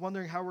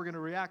wondering how we're going to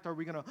react. Are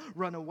we going to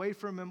run away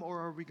from him, or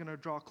are we going to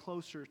draw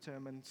closer to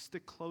him and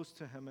stick close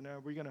to him? And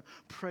are we going to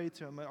pray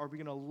to him? Are we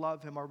going to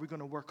love him? Are we going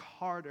to work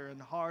harder and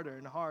harder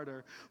and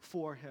harder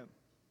for him?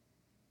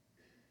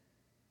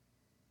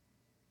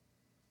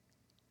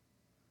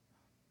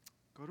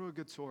 Go to a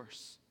good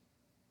source.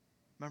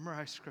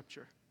 Memorize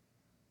Scripture.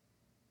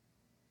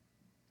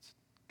 It's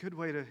a good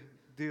way to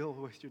deal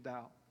with your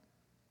doubt.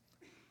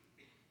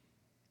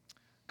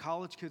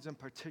 College kids in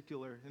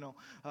particular,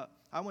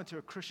 I went to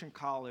a Christian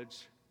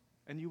college,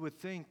 and you would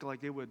think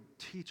like they would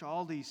teach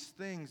all these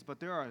things, but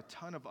there are a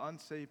ton of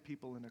unsaved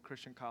people in a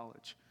Christian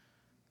college.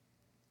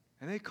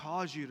 And they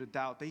cause you to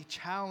doubt. They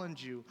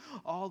challenge you.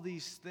 All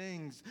these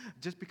things,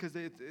 just because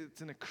it's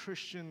in a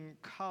Christian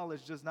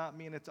college does not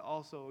mean it's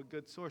also a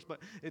good source, but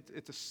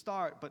it's a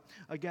start. But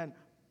again,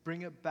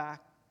 bring it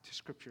back to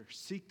Scripture.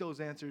 Seek those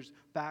answers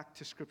back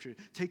to Scripture.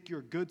 Take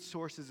your good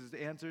sources as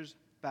answers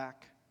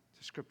back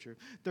to Scripture.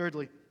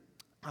 Thirdly,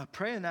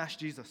 pray and ask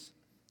Jesus.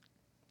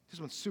 This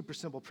one's super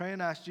simple. Pray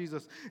and ask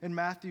Jesus. In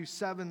Matthew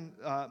 7,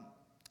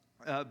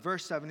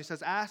 verse 7, he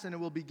says, ask and it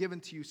will be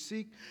given to you.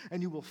 Seek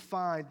and you will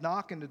find.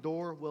 Knock and the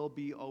door will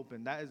be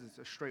open. That is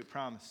a straight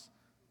promise.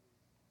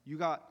 You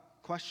got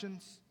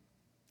questions?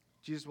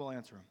 Jesus will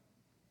answer them.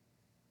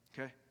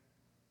 Okay?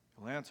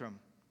 He'll answer them.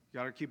 You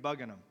got to keep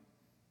bugging him.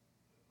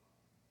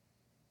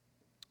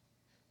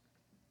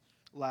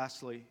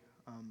 Lastly,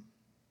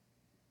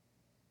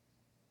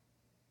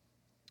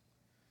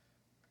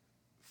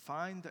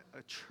 find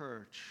a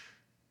church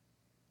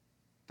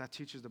that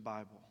teaches the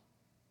Bible.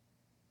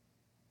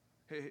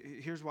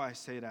 Here's why I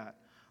say that.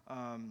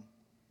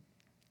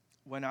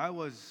 When I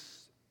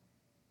was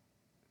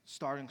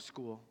starting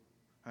school,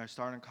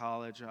 starting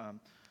college,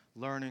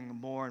 learning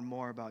more and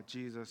more about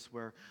Jesus,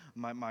 where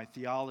my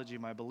theology,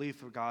 my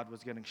belief of God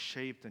was getting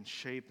shaped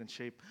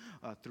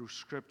through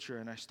Scripture,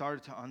 and I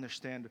started to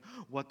understand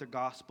what the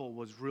gospel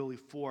was really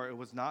for. It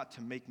was not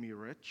to make me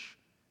rich.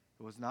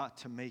 It was not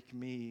to make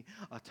me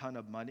a ton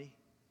of money,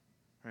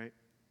 right?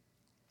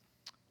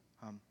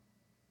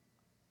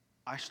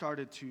 I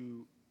started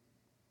to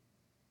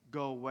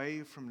go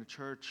away from the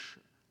church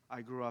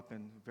I grew up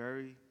in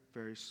very,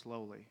 very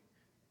slowly,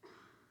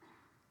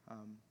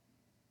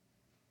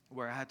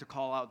 where I had to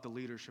call out the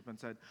leadership and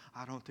said,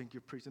 I don't think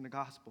you're preaching the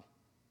gospel.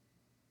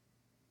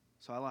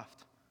 So I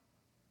left.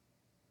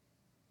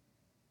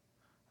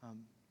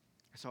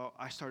 So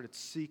I started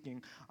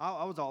seeking.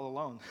 I was all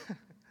alone.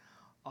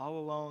 All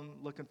alone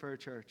looking for a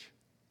church.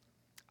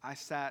 I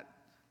sat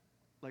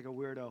like a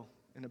weirdo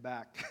in the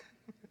back.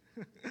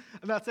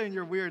 I'm not saying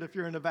you're weird if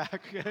you're in the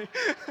back, okay?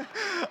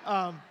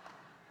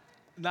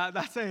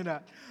 Not saying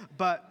that.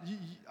 But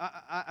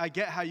I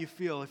get how you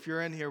feel if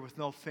you're in here with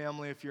no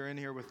family, if you're in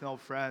here with no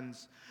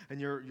friends, and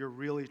you're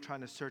really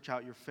trying to search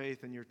out your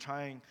faith, and you're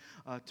trying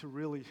to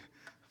really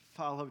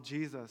follow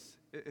Jesus.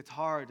 It's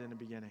hard in the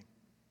beginning.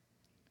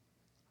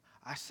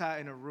 I sat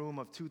in a room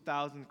of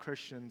 2,000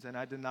 Christians and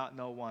I did not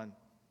know one.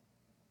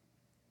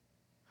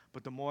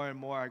 But the more and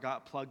more I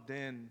got plugged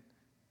in,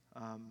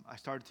 I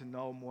started to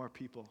know more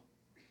people.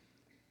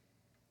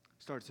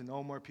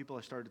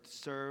 I started to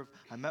serve.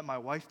 I met my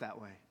wife that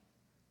way.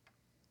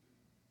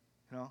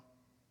 You know?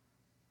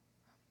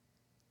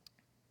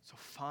 So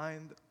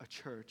find a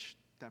church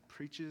that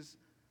preaches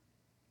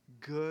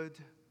good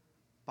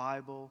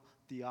Bible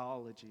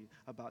theology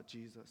about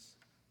Jesus.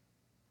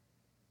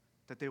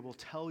 That they will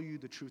tell you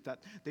the truth,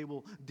 that they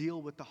will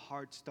deal with the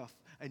hard stuff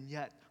and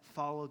yet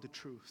follow the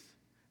truth,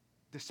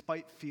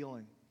 despite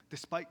feeling,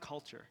 despite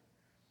culture.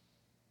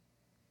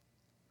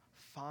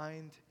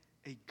 Find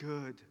a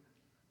good,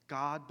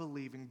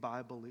 God-believing,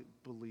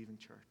 Bible-believing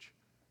church.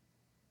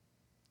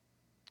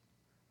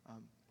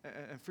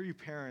 And for you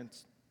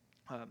parents,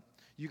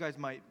 you guys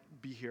might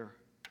be here,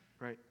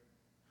 right?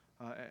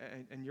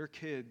 And your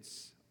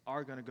kids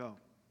are going to go.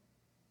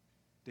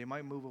 They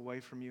might move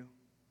away from you.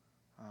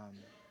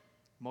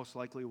 Most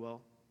likely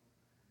will.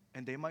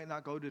 And they might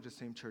not go to the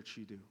same church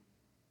you do.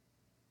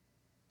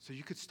 So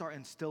you could start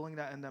instilling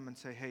that in them and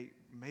say, hey,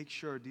 make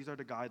sure these are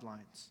the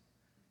guidelines.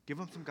 Give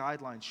them some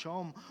guidelines. Show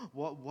them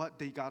what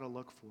they got to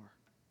look for.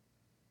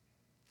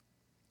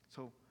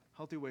 So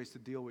healthy ways to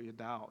deal with your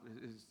doubt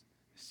is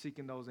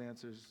seeking those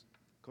answers.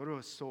 Go to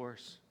a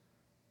source.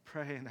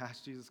 Pray and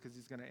ask Jesus because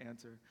he's going to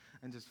answer.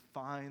 And just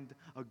find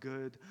a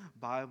good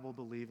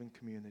Bible-believing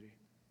community.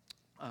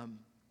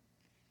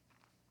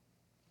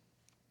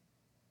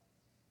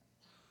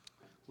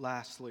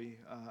 Lastly,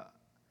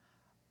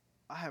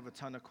 I have a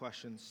ton of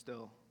questions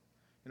still.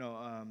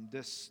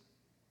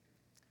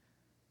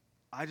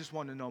 I just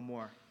want to know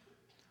more.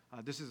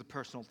 This is a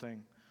personal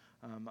thing.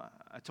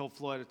 I told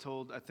Floyd,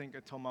 I think I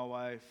told my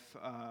wife,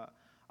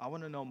 I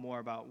want to know more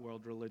about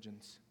world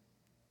religions.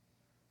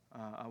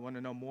 I want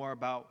to know more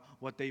about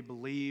what they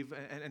believe.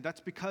 And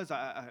that's because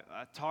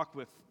I talk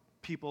with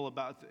people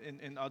about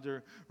in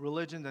other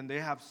religions, and they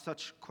have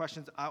such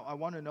questions. I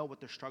want to know what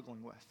they're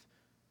struggling with.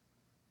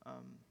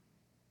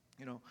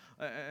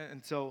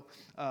 And so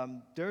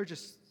there are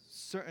just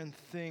certain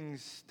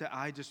things that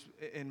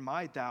in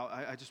my doubt,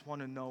 I just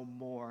want to know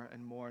more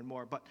and more and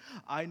more. But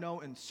I know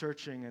in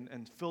searching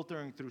and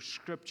filtering through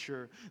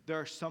Scripture, there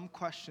are some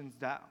questions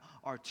that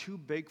are too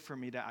big for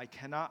me that I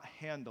cannot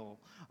handle,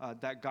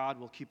 that God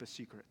will keep a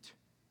secret.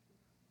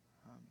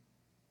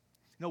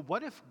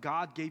 What if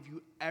God gave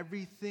you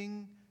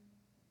everything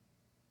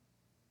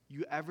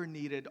you ever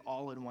needed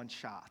all in one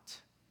shot?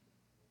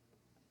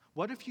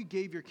 What if you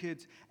gave your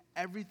kids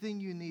everything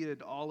you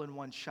needed all in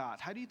one shot?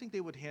 How do you think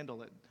they would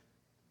handle it?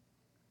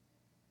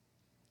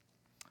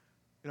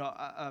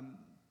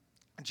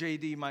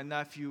 JD, my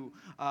nephew,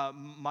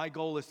 my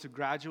goal is to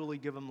gradually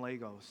give him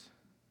Legos.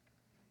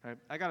 Right?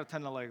 I got a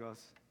ton of Legos.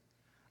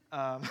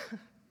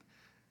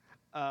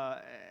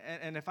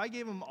 And if I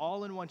gave him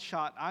all in one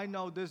shot, I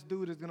know this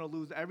dude is going to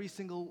lose every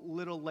single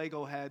little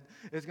Lego head.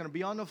 It's going to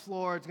be on the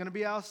floor. It's going to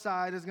be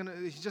outside.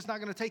 He's just not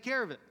going to take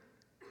care of it.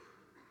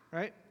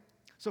 Right?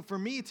 So for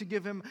me to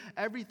give him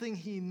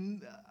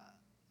everything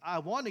I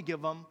want to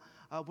give him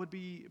would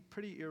be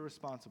pretty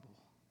irresponsible.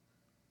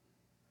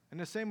 In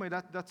the same way,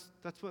 that's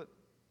what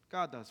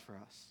God does for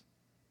us.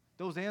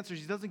 Those answers,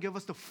 he doesn't give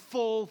us the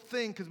full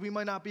thing because we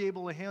might not be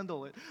able to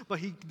handle it. But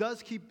he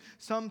does keep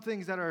some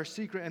things that are a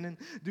secret. And in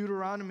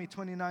Deuteronomy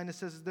 29, it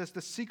says this: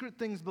 the secret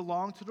things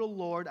belong to the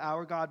Lord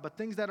our God, but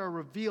things that are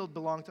revealed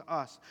belong to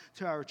us,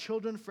 to our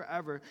children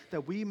forever,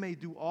 that we may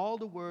do all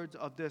the words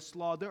of this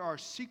law. There are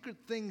secret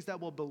things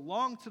that will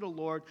belong to the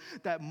Lord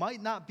that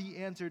might not be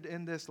answered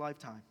in this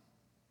lifetime.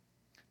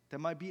 That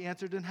might be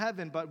answered in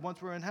heaven, but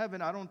once we're in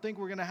heaven, I don't think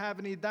we're going to have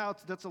any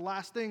doubts. That's the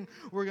last thing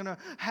we're going to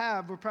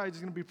have. We're probably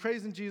just going to be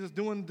praising Jesus,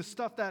 doing the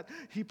stuff that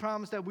he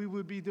promised that we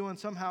would be doing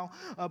somehow.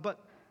 But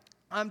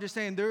I'm just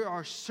saying there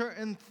are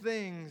certain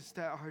things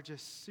that are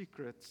just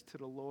secrets to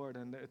the Lord,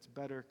 and it's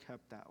better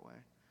kept that way.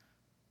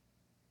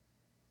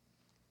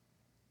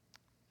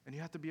 And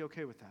you have to be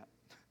okay with that.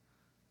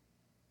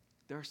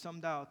 There are some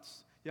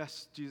doubts.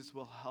 Yes, Jesus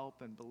will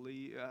help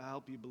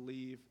you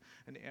believe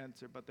and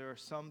answer, but there are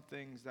some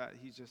things that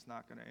he's just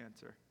not going to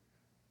answer.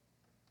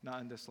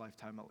 Not in this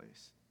lifetime, at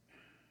least.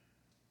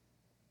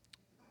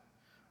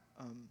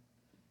 I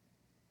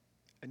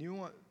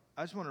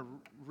just want to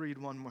read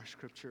one more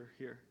scripture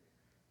here.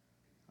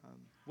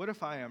 What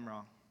if I am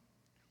wrong?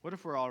 What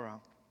if we're all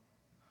wrong?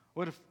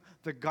 What if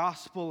the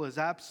gospel is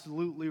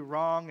absolutely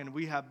wrong and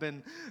we have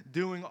been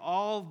doing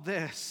all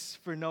this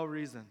for no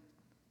reason?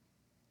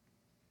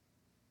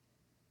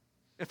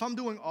 If I'm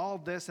doing all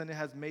this and it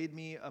has made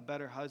me a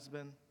better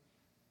husband,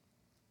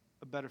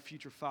 a better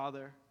future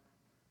father,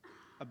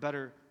 a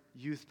better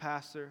youth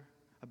pastor,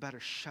 a better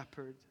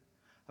shepherd,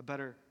 a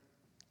better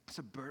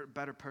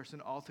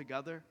person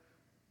altogether,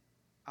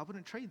 I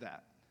wouldn't trade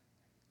that.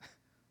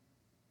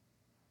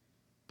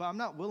 But I'm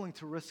not willing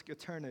to risk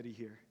eternity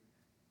here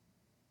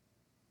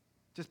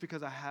just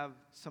because I have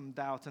some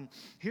doubts. And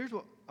here's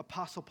what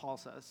Apostle Paul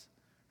says.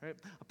 Right?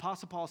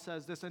 Apostle Paul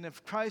says this, and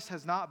if Christ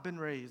has not been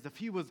raised, if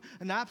he was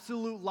an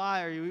absolute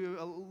liar,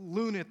 a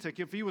lunatic,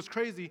 if he was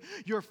crazy,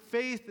 your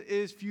faith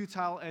is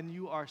futile and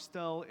you are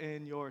still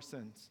in your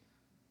sins.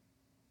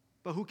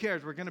 But who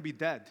cares? We're going to be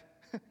dead,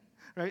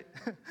 right?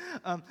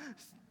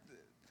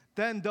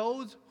 Then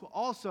those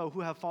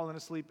who have fallen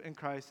asleep in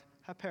Christ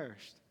have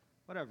perished.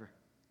 Whatever.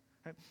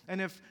 Right?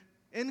 And if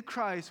in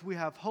Christ we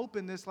have hope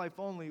in this life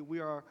only, we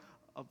are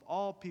of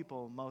all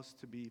people most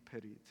to be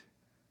pitied.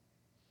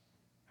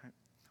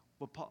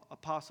 What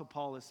Apostle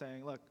Paul is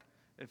saying, look,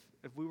 if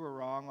we were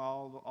wrong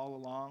all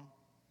along,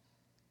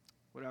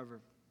 whatever,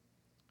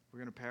 we're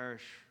going to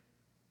perish,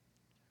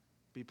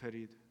 be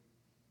pitied.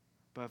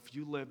 But if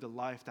you lived a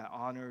life that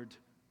honored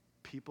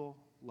people,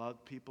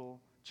 loved people,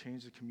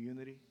 changed the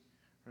community,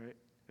 right?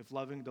 If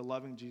the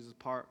loving Jesus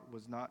part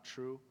was not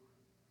true,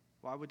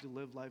 why would you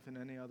live life in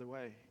any other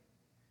way?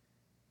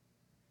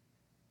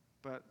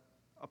 But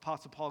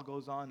Apostle Paul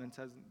goes on and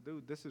says,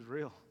 dude, this is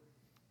real.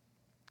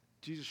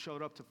 Jesus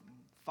showed up to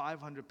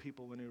 500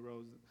 people when he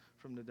rose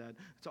from the dead.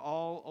 It's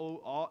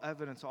all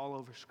evidence all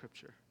over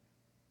Scripture.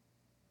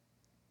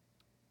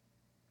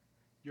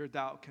 Your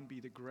doubt can be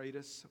the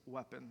greatest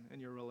weapon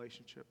in your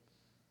relationship.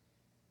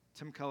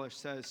 Tim Keller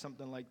says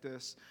something like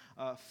this,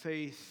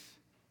 faith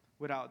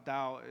without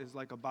doubt is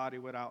like a body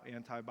without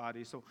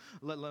antibodies. So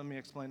let me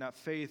explain that.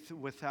 Faith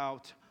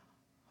without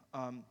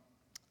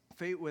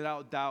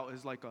doubt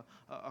is like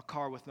a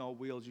car with no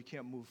wheels. You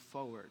can't move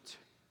forward,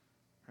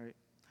 right?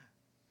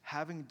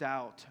 Having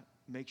doubt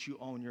makes you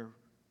own your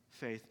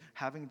faith.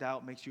 Having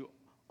doubt makes you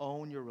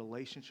own your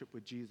relationship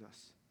with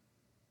Jesus.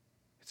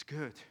 It's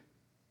good.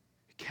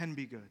 It can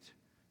be good.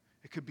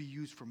 It could be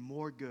used for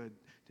more good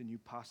than you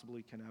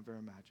possibly can ever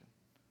imagine.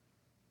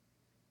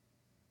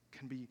 It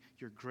can be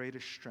your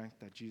greatest strength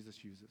that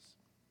Jesus uses.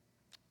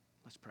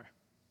 Let's pray.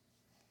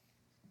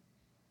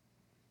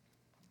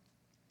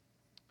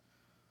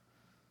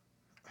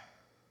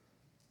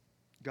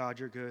 God,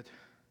 you're good.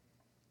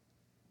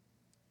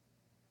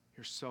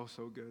 You're so,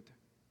 so good.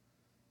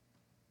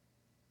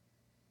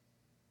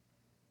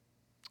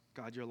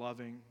 God, you're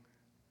loving.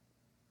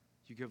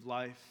 You give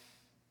life.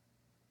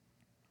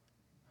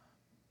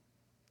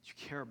 You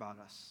care about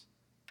us.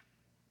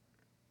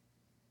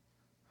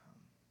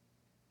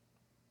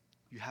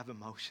 You have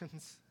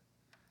emotions.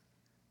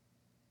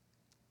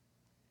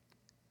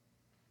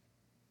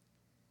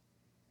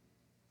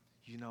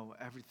 You know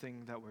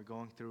everything that we're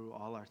going through,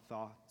 all our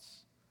thoughts,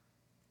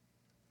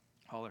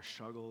 all our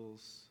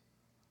struggles,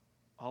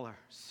 all our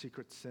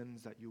secret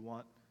sins that you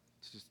want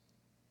to just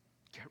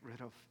get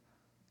rid of.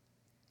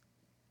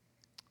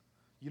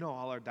 You know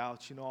all our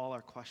doubts, you know all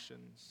our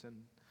questions, and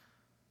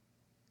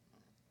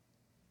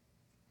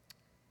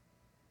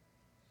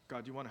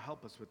God, you want to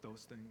help us with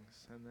those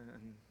things, and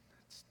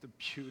it's the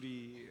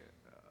beauty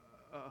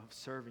of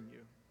serving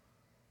you.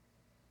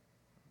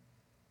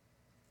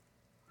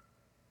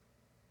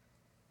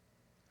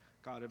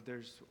 God, if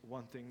there's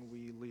one thing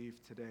we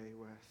leave today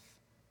with,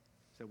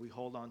 is that we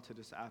hold on to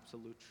this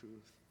absolute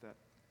truth that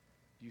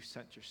you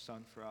sent your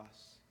Son for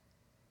us,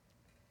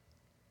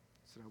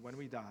 so that when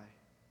we die,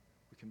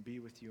 we can be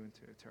with you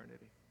into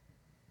eternity.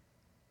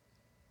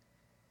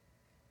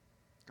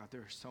 God,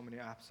 there are so many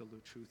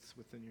absolute truths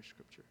within your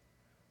Scripture.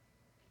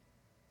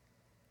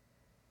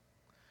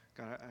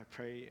 God, I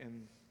pray,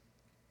 and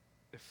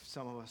if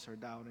some of us are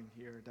doubting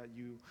here, that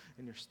you,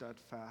 in your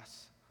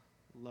steadfast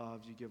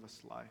love, you give us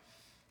life,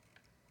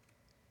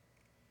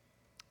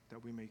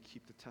 that we may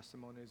keep the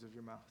testimonies of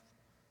your mouth.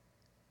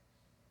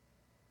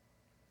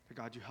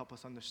 God, you help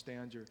us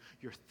understand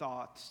your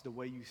thoughts, the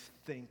way you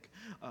think,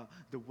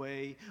 the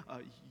way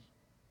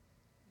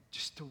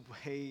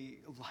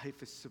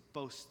life is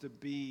supposed to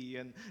be,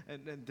 and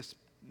this,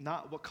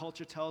 not what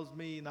culture tells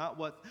me, not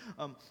what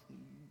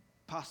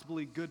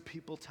possibly good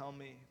people tell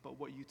me, but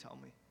what you tell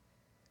me.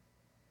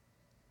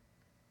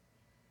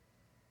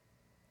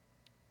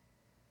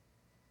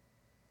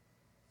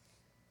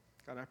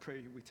 God, I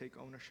pray we take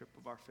ownership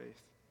of our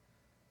faith.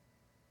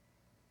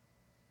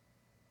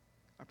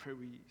 I pray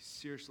we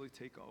seriously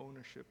take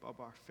ownership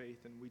of our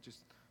faith and we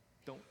just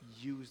don't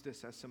use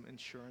this as some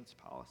insurance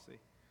policy.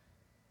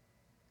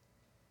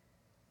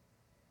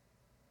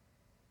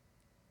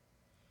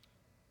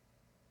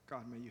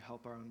 God, may you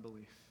help our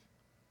unbelief.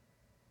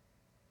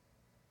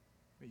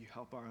 May you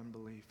help our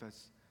unbelief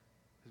as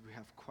we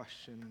have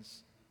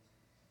questions,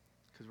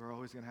 because we're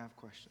always going to have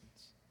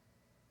questions.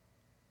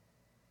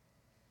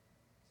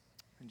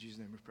 In Jesus'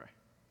 name we pray.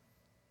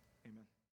 Amen.